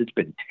 years, it's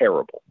been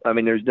terrible. I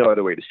mean, there's no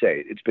other way to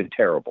say it. It's been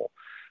terrible.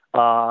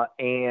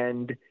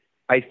 And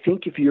I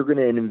think if you're going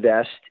to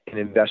invest in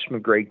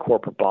investment-grade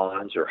corporate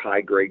bonds or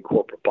high-grade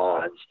corporate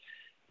bonds,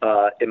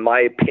 in my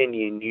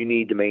opinion, you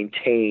need to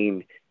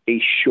maintain a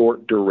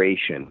short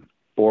duration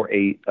or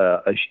a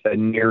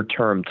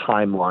near-term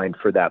timeline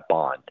for that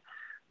bond.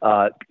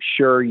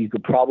 Sure, you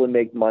could probably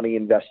make money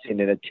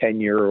investing in a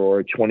 10-year or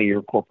a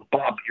 20-year corporate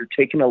bond, but you're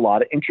taking a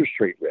lot of interest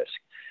rate risk.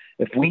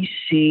 If we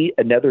see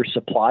another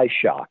supply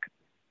shock,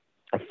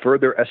 a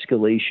further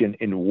escalation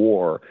in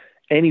war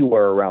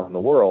anywhere around the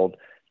world,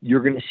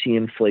 you're going to see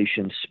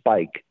inflation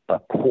spike a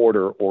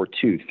quarter or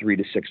 2, 3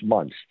 to 6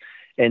 months.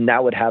 And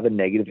that would have a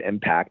negative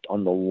impact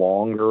on the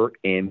longer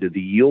end of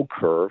the yield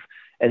curve,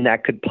 and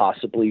that could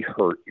possibly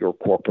hurt your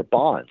corporate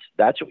bonds.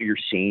 That's what you're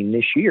seeing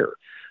this year.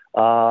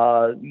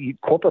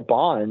 Corporate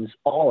bonds,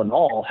 all in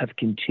all, have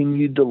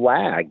continued to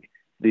lag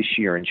this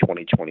year in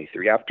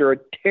 2023 after a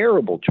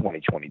terrible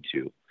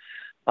 2022.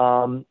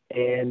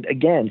 And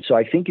again, so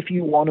I think if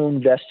you want to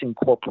invest in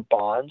corporate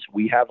bonds,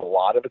 we have a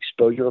lot of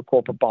exposure to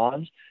corporate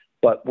bonds,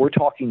 but we're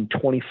talking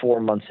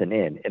 24 months and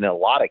in a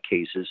lot of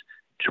cases,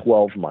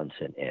 12 months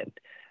and in.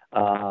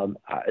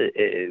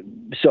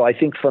 So I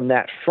think from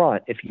that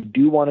front, if you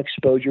do want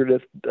exposure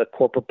to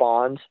corporate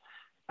bonds,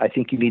 I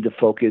think you need to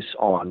focus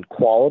on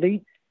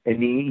quality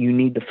and you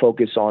need to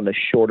focus on a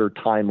shorter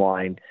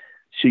timeline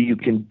so you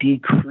can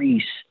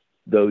decrease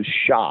those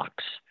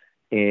shocks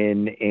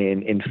in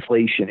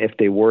inflation if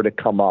they were to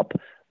come up,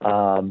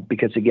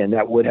 because again,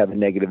 that would have a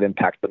negative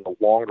impact on the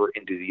longer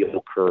end of the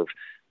yield curve,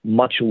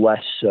 much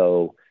less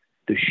so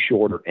the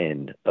shorter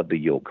end of the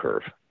yield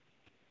curve.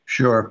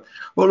 Sure.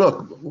 Well,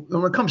 look,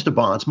 when it comes to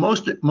bonds,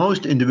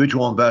 most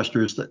individual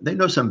investors, they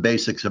know some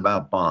basics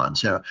about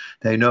bonds.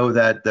 They know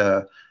that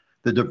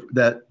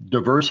that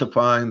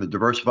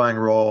diversifying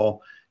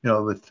role,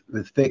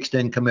 with fixed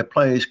income, it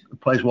plays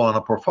well in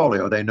a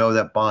portfolio. They know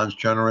that bonds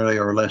generally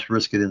are less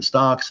risky than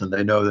stocks, and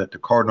they know that the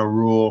cardinal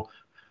rule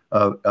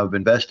of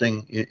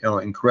investing,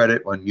 in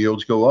credit, when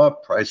yields go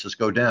up, prices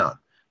go down.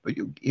 But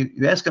you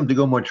ask them to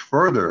go much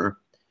further,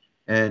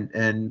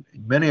 and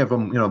many of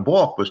them,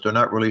 balk because they're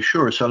not really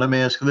sure. So let me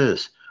ask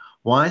this: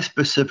 why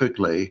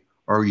specifically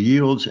are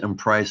yields and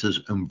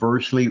prices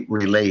inversely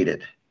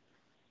related?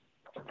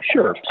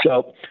 Sure.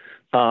 So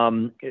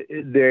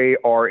they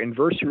are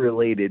inversely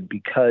related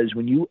because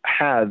when you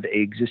have an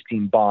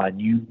existing bond,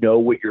 you know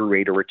what your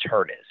rate of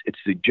return is. It's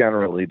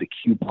generally the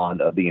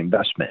coupon of the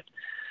investment.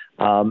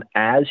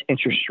 As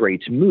interest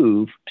rates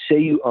move, say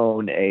you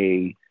own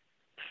a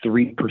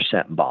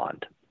 3%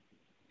 bond.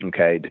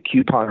 Okay, the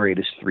coupon rate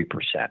is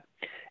 3%,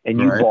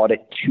 and you bought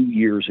it 2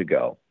 years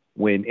ago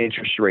when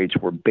interest rates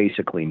were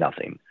basically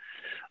nothing,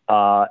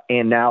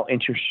 and now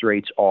interest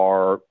rates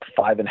are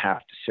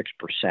 5.5% to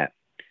 6%.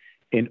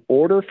 In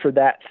order for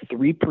that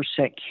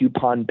 3%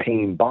 coupon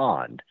paying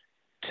bond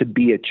to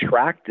be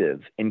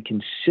attractive and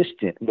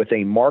consistent with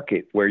a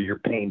market where you're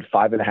paying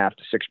 5.5%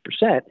 to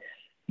 6%,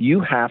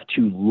 you have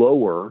to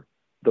lower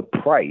the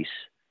price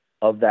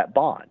of that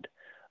bond.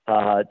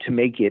 To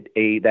make it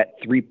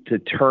to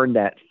turn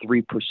that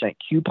 3%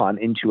 coupon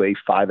into a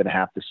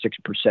 5.5% to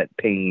 6%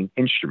 paying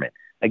instrument,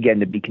 again,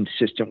 to be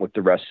consistent with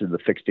the rest of the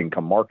fixed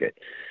income market.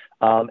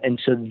 And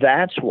so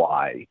that's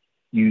why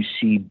you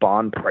see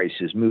bond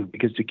prices move,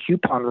 because the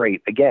coupon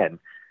rate, again,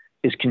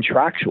 is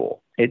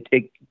contractual. At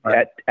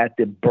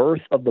the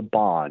birth of the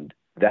bond,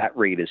 that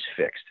rate is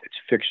fixed. It's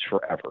fixed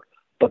forever,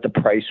 but the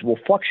price will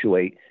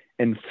fluctuate.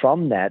 And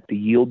from that, the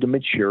yield to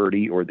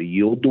maturity or the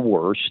yield to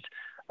worst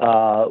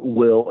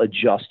will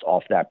adjust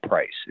off that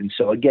price. And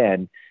so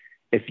again,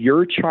 if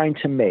you're trying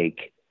to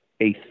make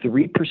a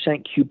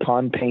 3%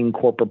 coupon paying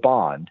corporate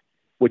bond,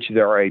 which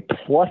there are a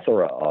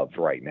plethora of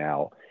right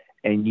now,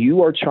 and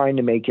you are trying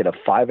to make it a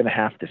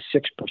 5.5% to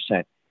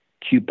 6%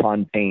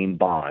 coupon paying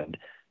bond,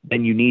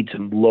 then you need to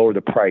lower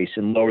the price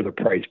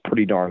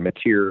pretty darn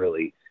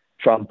materially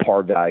from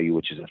par value,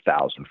 which is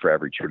 $1,000 for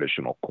every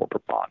traditional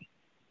corporate bond.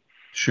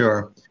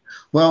 Sure.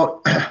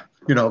 Well,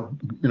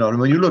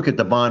 when you look at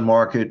the bond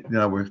market,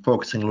 we're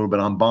focusing a little bit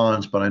on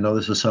bonds, but I know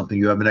this is something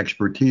you have an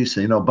expertise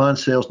in. Bond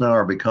sales now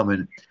are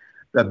becoming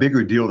a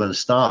bigger deal than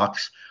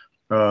stocks,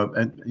 or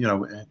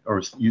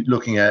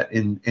looking at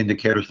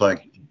indicators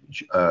like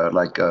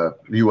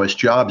U.S.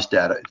 jobs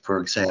data, for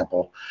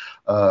example.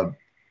 The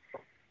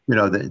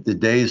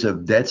days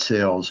of debt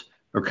sales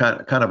are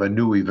kind of a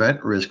new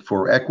event risk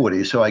for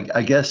equity. So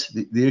I guess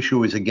the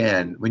issue is,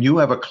 again, when you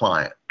have a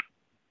client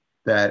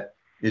that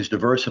is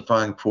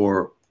diversifying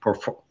for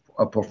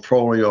a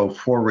portfolio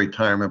for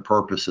retirement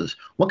purposes,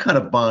 what kind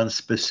of bonds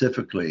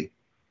specifically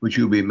would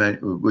you be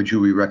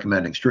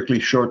recommending? Strictly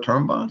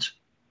short-term bonds?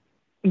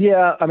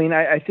 Yeah,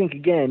 I think,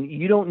 again,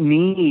 you don't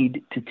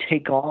need to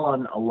take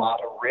on a lot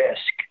of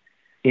risk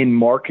in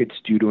markets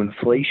due to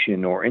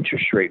inflation or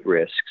interest rate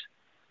risks.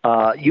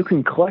 You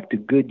can collect a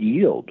good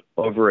yield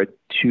over a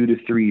 2 to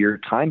 3 year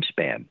time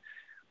span.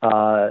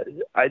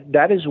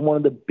 That is one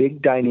of the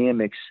big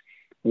dynamics,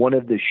 one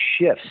of the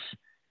shifts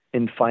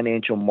in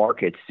financial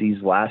markets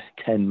these last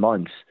 10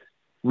 months,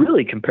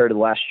 really compared to the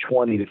last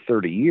 20 to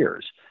 30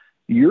 years.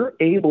 You're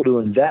able to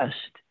invest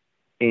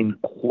in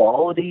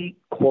quality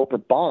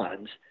corporate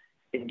bonds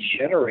and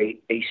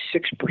generate a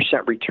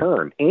 6%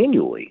 return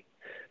annually.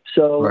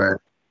 So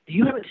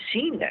you haven't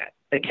seen that.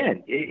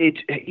 Again,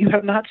 you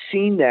have not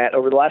seen that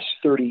over the last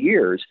 30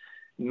 years.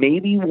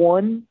 Maybe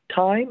one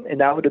time,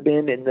 and that would have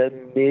been in the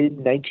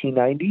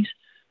mid-1990s.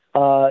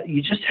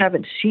 You just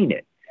haven't seen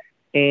it.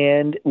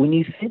 And when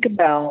you think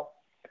about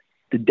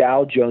the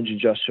Dow Jones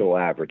Industrial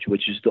Average,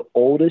 which is the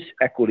oldest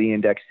equity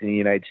index in the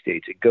United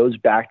States, it goes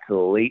back to the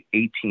late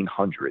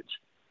 1800s.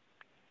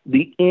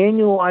 The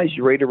annualized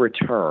rate of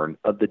return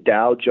of the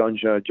Dow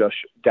Jones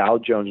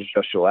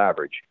Industrial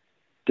Average,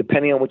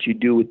 depending on what you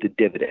do with the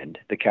dividend,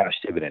 the cash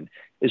dividend,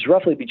 is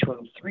roughly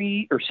between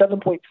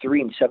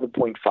 7.3 and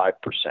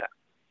 7.5%.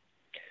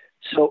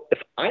 So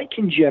if I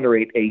can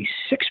generate a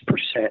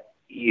 6%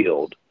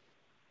 yield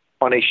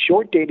on a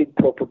short-dated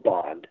corporate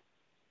bond,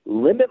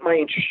 limit my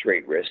interest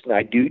rate risk, and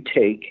I do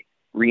take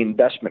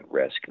reinvestment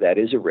risk. That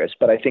is a risk,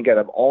 but I think out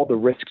of all the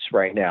risks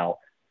right now,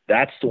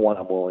 that's the one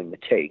I'm willing to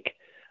take.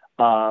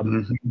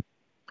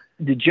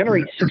 To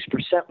generate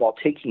 6% while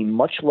taking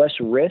much less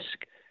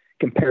risk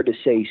compared to,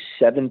 say,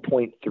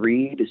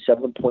 7.3 to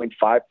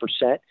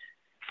 7.5%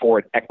 for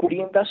an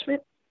equity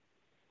investment,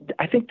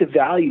 I think the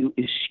value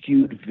is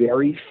skewed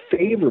very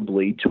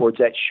favorably towards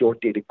that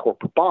short-dated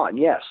corporate bond.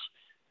 Yes,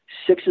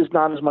 6 is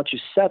not as much as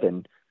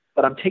 7,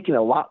 but I'm taking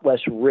a lot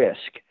less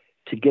risk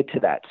to get to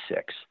that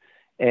 6.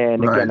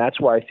 And again, that's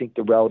why I think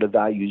the relative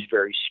value is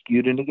very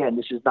skewed. And again,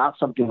 this is not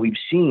something we've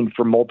seen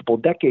for multiple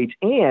decades.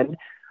 And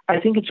I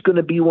think it's going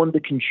to be one of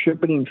the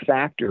contributing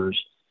factors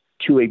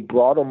to a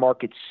broader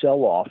market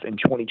sell-off in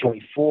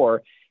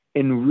 2024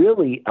 and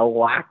really a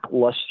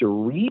lackluster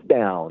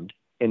rebound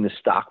in the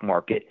stock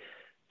market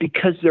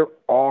because there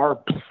are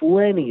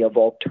plenty of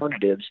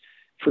alternatives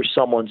for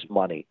someone's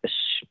money,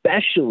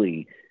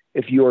 especially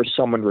if you are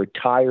someone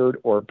retired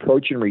or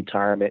approaching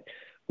retirement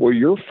where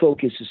your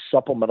focus is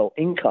supplemental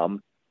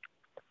income,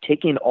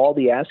 taking all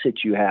the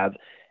assets you have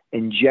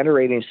and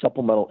generating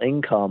supplemental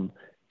income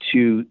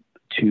to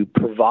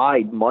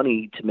provide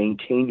money to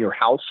maintain your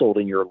household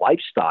and your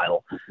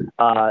lifestyle.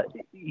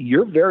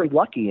 You're very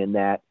lucky in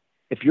that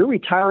if you're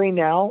retiring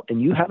now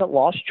and you haven't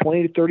lost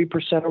 20 to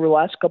 30% over the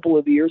last couple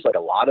of years, like a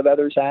lot of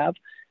others have,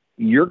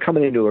 you're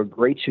coming into a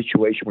great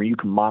situation where you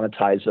can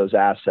monetize those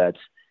assets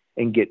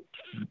and get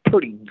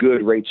pretty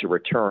good rates of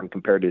return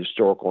compared to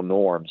historical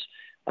norms.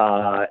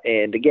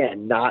 And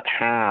again, not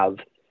have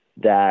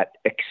that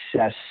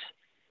excess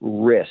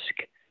risk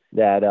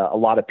that a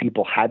lot of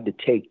people had to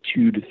take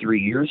 2 to 3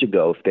 years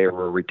ago if they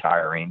were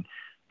retiring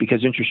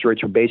because interest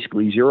rates were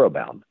basically zero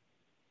bound.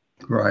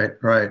 Right.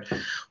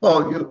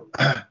 Well,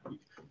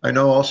 I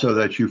know also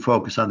that you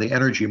focus on the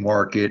energy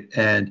market,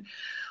 and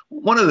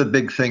one of the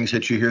big things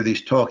that you hear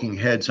these talking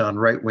heads on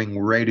right-wing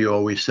radio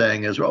always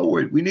saying is, oh,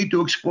 we need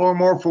to explore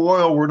more for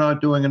oil. We're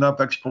not doing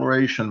enough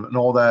exploration and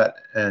all that.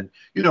 And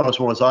you know as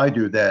well as I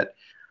do that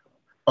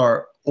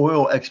our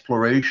oil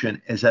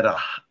exploration is at an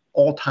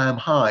all-time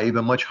high,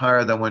 even much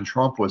higher than when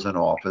Trump was in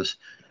office.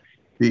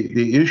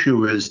 The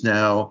issue is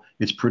now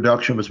it's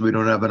production because we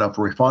don't have enough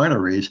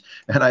refineries.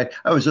 And I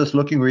was just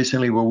looking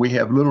recently where we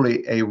have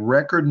literally a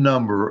record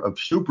number of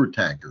super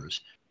tankers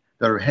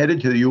that are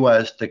headed to the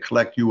U.S. to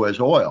collect U.S.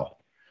 oil.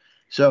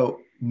 So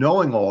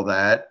knowing all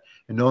that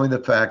and knowing the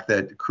fact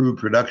that crude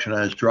production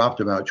has dropped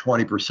about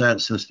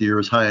 20% since the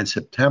year's high in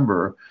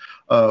September,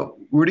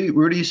 where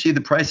do you see the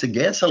price of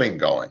gasoline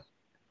going?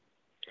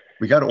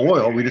 We got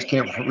oil, we just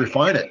can't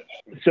refine it.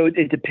 So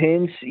it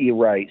depends. You're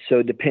right. So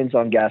it depends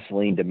on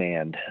gasoline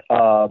demand.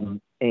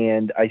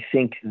 And I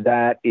think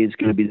that is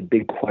going to be the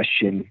big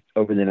question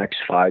over the next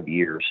 5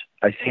 years.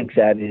 I think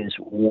that is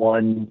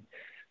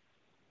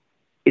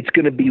it's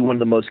going to be one of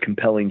the most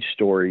compelling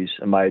stories,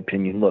 in my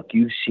opinion. Look,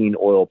 you've seen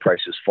oil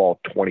prices fall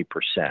 20%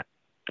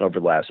 over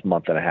the last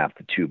month and a half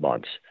to 2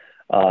 months.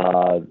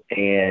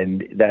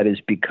 And that is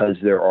because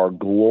there are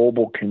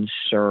global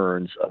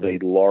concerns of a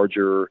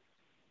larger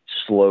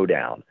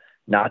slowdown,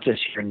 not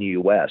just here in the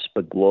U.S.,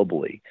 but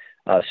globally,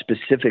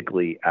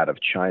 specifically out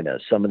of China.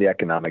 Some of the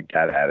economic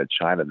data out of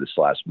China this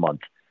last month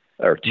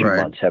or 2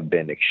 months have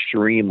been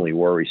extremely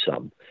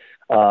worrisome.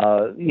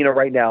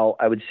 Right now,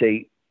 I would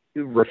say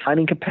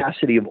refining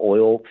capacity of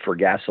oil for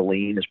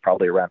gasoline is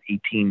probably around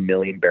 18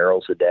 million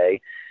barrels a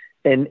day.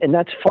 And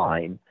that's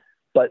fine.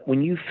 But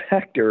when you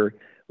factor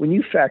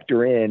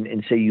in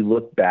and say you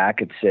look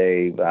back at,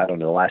 say, I don't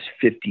know, the last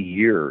 50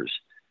 years,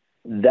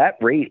 that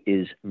rate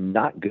is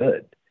not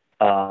good.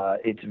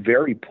 It's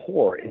very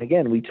poor. And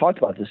again, we talked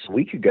about this a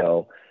week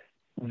ago.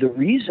 The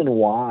reason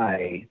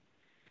why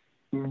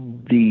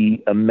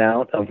the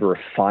amount of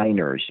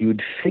refiners, you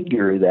would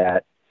figure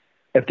that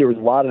if there was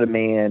a lot of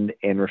demand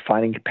and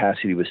refining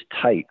capacity was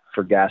tight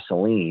for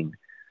gasoline,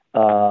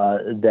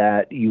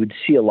 that you would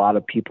see a lot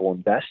of people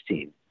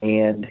investing.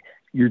 And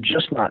you're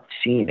just not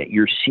seeing it.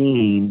 You're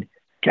seeing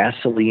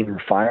gasoline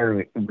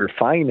refining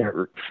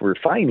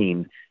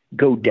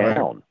go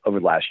down over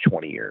the last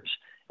 20 years.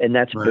 And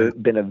that's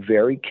been a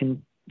very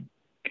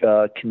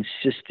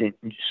consistent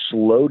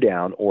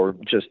slowdown or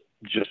just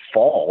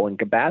fall in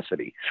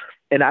capacity.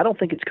 And I don't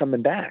think it's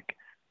coming back.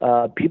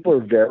 People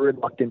are very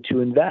reluctant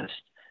to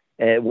invest,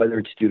 whether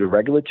it's due to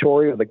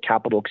regulatory or the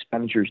capital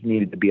expenditures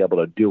needed to be able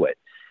to do it.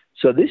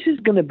 So this is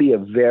going to be a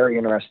very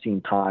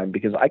interesting time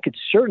because I could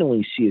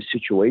certainly see a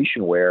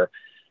situation where,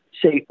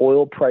 say,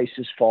 oil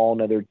prices fall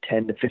another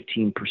 10 to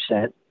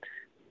 15%,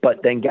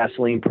 but then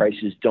gasoline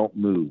prices don't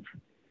move.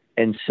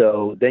 And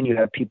so then you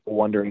have people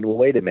wondering, well,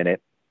 wait a minute,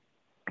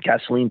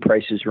 gasoline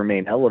prices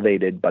remain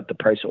elevated, but the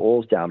price of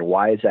oil is down.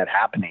 Why is that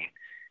happening?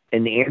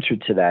 And the answer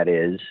to that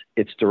is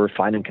it's the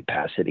refining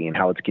capacity and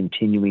how it's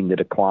continuing to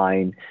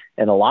decline.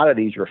 And a lot of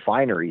these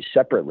refineries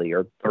separately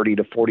are 30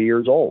 to 40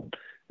 years old.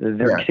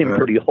 They're getting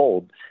pretty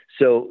old.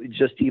 So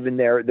just even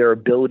their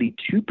ability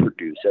to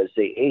produce as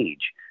they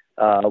age,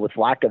 with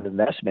lack of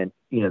investment,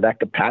 that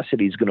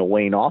capacity is going to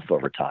wane off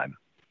over time.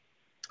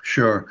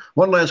 Sure.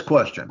 One last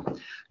question.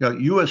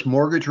 U.S.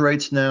 mortgage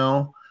rates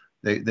now,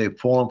 they've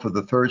fallen for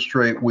the third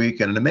straight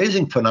week, and an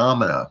amazing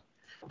phenomena.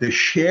 The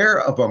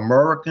share of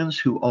Americans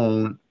who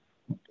own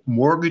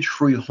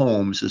mortgage-free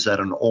homes is at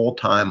an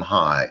all-time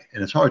high.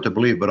 And it's hard to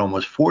believe, but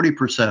almost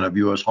 40% of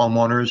U.S.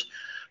 homeowners,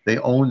 they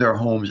own their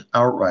homes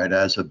outright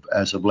as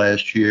of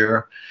last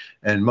year.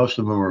 And most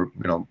of them are,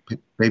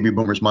 baby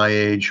boomers my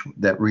age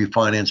that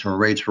refinanced when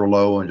rates were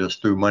low and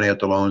just threw money at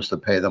the loans to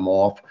pay them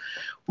off.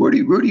 Where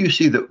do you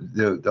see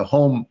the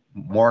home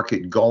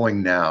market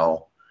going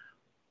now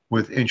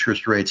with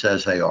interest rates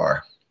as they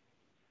are?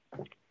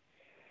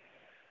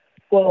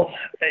 Well,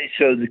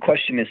 so the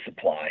question is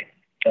supply.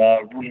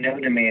 We know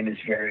demand is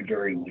very,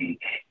 very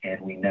weak,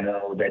 and we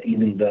know that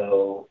even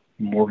though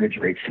mortgage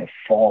rates have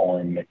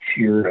fallen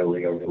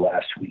materially over the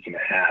last week and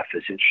a half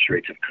as interest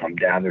rates have come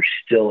down. They're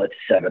still at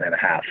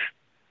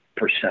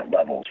 7.5%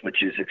 levels,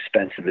 which is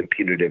expensive and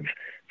punitive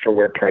for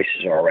where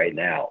prices are right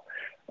now.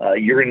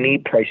 You're going to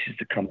need prices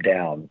to come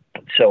down.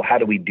 So how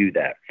do we do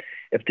that?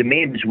 If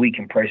demand is weak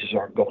and prices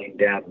aren't going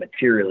down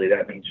materially,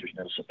 that means there's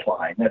no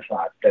supply. And that's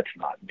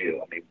not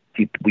new. I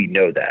mean, we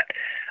know that.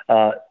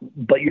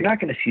 But you're not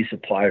going to see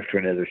supply for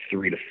another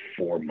 3 to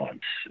 4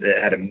 months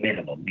at a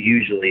minimum.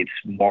 Usually it's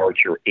March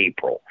or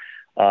April.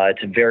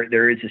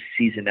 There is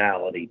a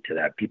seasonality to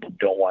that. People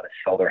don't want to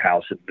sell their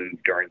house and move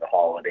during the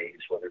holidays,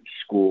 whether it's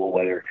school,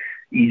 whether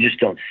you just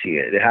don't see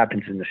it. It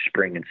happens in the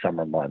spring and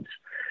summer months.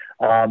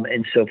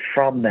 And so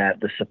from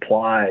that, the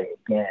supply,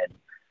 again,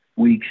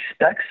 we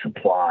expect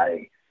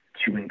supply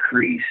to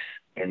increase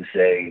in,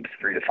 say,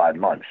 3 to 5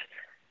 months.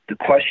 The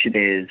question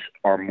is,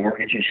 are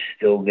mortgages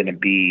still going to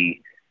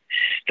be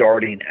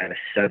starting at a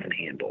 7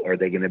 handle? Are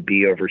they going to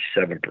be over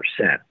 7%?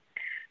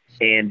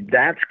 And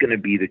that's going to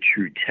be the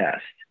true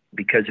test.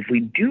 Because if we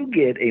do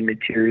get a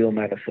material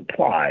amount of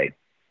supply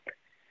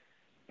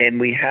and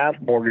we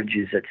have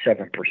mortgages at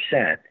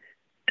 7%,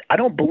 I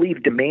don't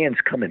believe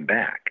demand's coming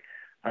back.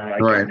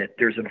 Again, that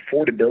there's an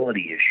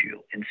affordability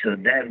issue. And so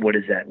then what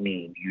does that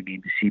mean? You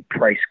need to see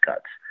price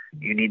cuts.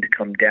 You need to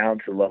come down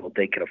to the level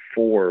they can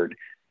afford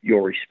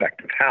your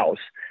respective house.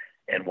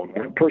 And when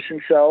one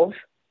person sells,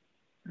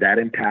 that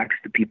impacts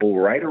the people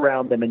right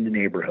around them in the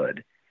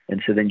neighborhood.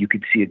 And so then you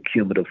could see a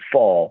cumulative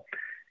fall.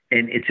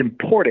 And it's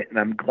important, and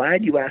I'm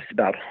glad you asked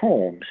about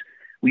homes.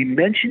 We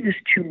mentioned this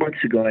 2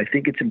 months ago, and I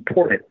think it's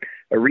important.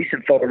 A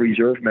recent Federal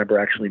Reserve member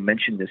actually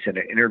mentioned this in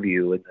an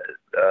interview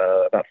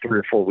about 3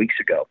 or 4 weeks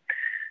ago.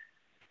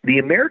 The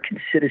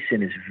American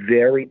citizen is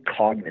very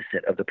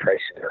cognizant of the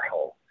price of their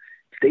home.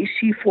 If they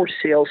see for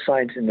sale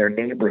signs in their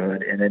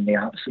neighborhood, and then they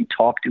obviously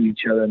talk to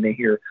each other and they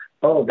hear,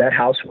 oh, that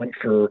house went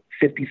for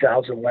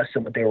 $50,000 less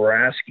than what they were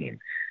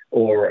asking,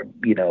 or,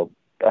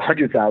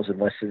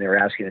 $100,000 less than they were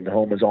asking, and the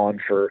home was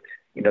on for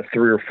 3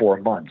 or 4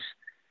 months.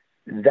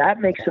 That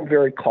makes them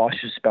very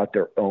cautious about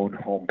their own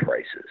home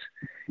prices.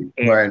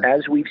 And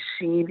as we've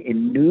seen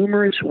in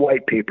numerous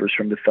white papers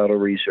from the Federal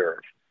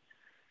Reserve,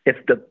 if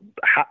the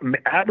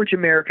average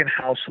American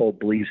household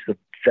believes the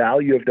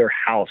value of their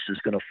house is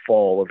going to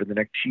fall over the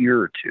next year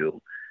or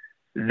two,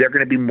 they're going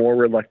to be more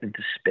reluctant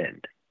to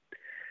spend.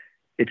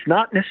 It's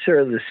not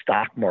necessarily the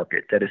stock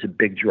market that is a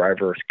big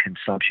driver of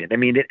consumption. I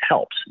mean, it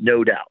helps,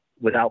 no doubt,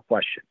 without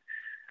question.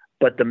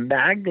 But the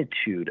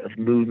magnitude of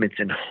movements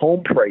in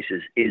home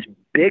prices is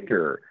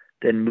bigger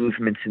than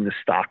movements in the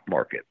stock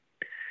market.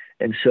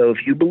 And so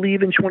if you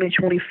believe in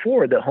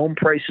 2024 that home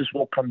prices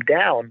will come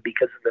down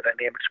because of the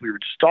dynamics we were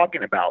just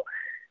talking about,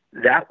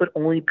 that would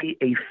only be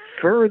a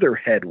further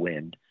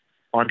headwind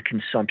on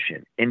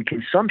consumption. And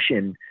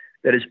consumption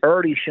that has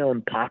already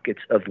shown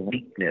pockets of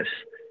weakness,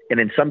 and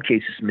in some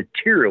cases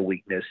material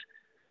weakness,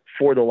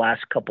 for the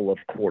last couple of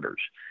quarters.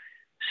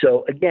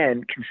 So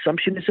again,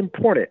 consumption is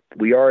important.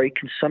 We are a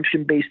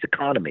consumption-based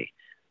economy.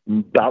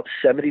 About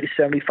 70 to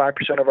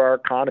 75% of our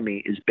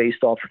economy is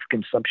based off of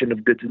consumption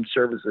of goods and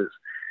services.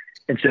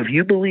 And so if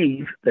you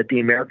believe that the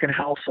American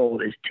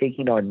household is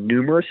taking on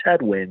numerous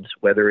headwinds,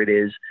 whether it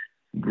is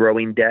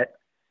growing debt,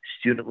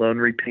 student loan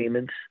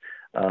repayments,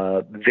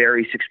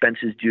 various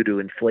expenses due to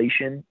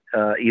inflation,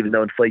 even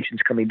though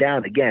inflation's coming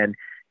down, again,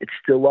 it's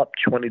still up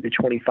 20 to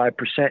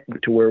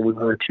 25% to where we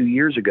were 2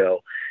 years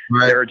ago.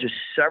 Right. There are just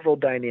several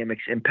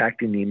dynamics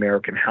impacting the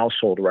American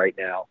household right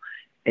now.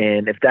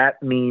 And if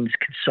that means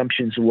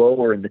consumption's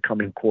lower in the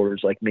coming quarters,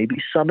 like maybe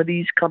some of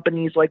these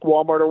companies like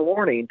Walmart are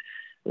warning,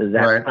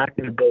 that's not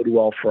going to bode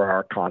well for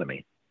our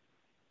economy.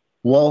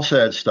 Well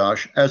said,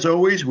 Stosh. As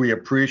always, we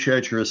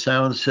appreciate your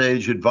sound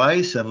sage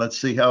advice, and let's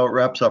see how it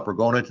wraps up. We're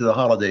going into the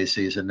holiday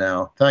season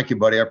now. Thank you,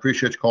 buddy. I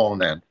appreciate you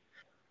calling in.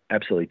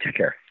 Absolutely. Take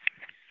care.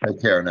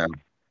 Take care now.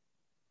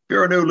 If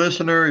you're a new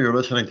listener, you're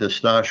listening to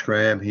Stosh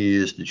Graham. He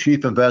is the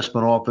Chief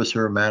Investment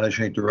Officer,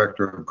 Managing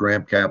Director of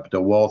Graham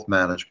Capital Wealth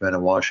Management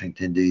in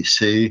Washington,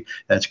 D.C.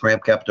 That's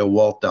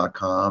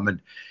GrahamCapitalWealth.com. And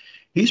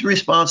he's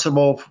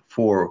responsible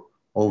for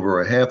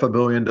over $500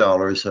 million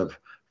of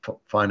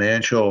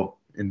financial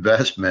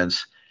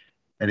investments,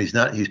 and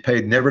he's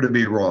paid never to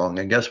be wrong.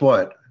 And guess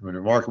what? When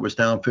the market was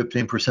down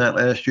 15%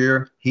 last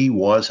year, he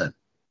wasn't.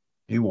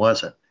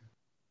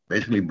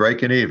 Basically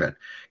breaking even.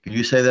 Can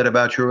you say that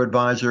about your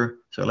advisor?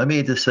 So let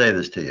me just say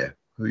this to you,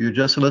 who you're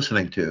just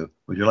listening to.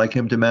 Would you like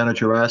him to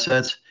manage your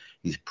assets?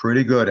 He's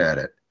pretty good at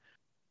it.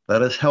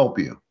 Let us help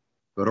you.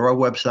 Go to our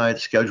website,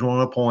 schedule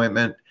an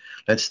appointment.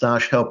 Let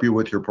Stosh help you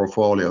with your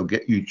portfolio.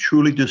 You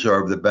truly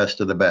deserve the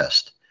best of the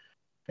best,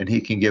 and he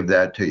can give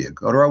that to you.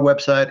 Go to our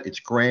website. It's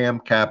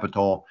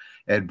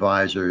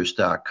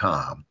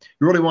GrahamCapitalAdvisors.com.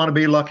 You really want to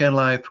be lucky in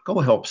life? Go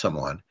help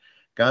someone.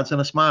 God's going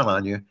to smile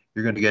on you.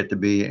 You're going to get to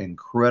be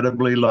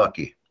incredibly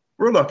lucky.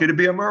 We're lucky to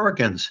be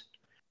Americans.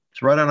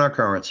 It's right on our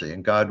currency.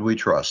 In God we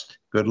trust.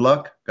 Good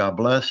luck. God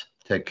bless.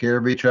 Take care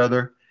of each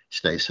other.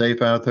 Stay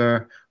safe out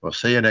there. We'll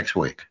see you next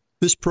week.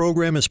 This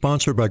program is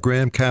sponsored by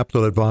Graham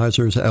Capital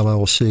Advisors,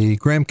 LLC.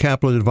 Graham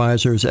Capital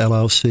Advisors,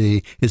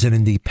 LLC is an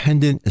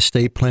independent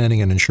estate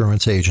planning and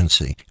insurance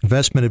agency.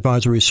 Investment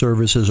advisory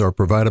services are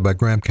provided by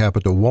Graham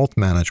Capital Wealth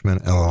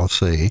Management,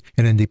 LLC,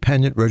 an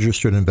independent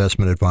registered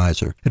investment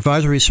advisor.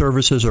 Advisory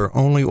services are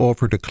only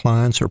offered to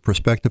clients or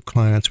prospective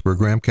clients where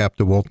Graham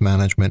Capital Wealth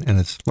Management and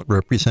its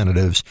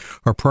representatives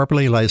are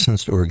properly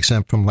licensed or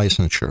exempt from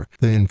licensure.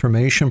 The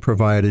information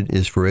provided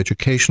is for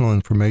educational and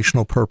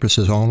informational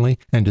purposes only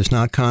and does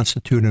not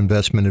constitute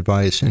investment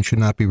advice and should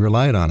not be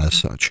relied on as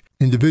such.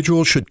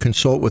 Individuals should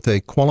consult with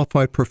a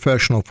qualified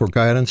professional for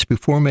guidance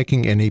before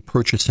making any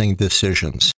purchasing decisions.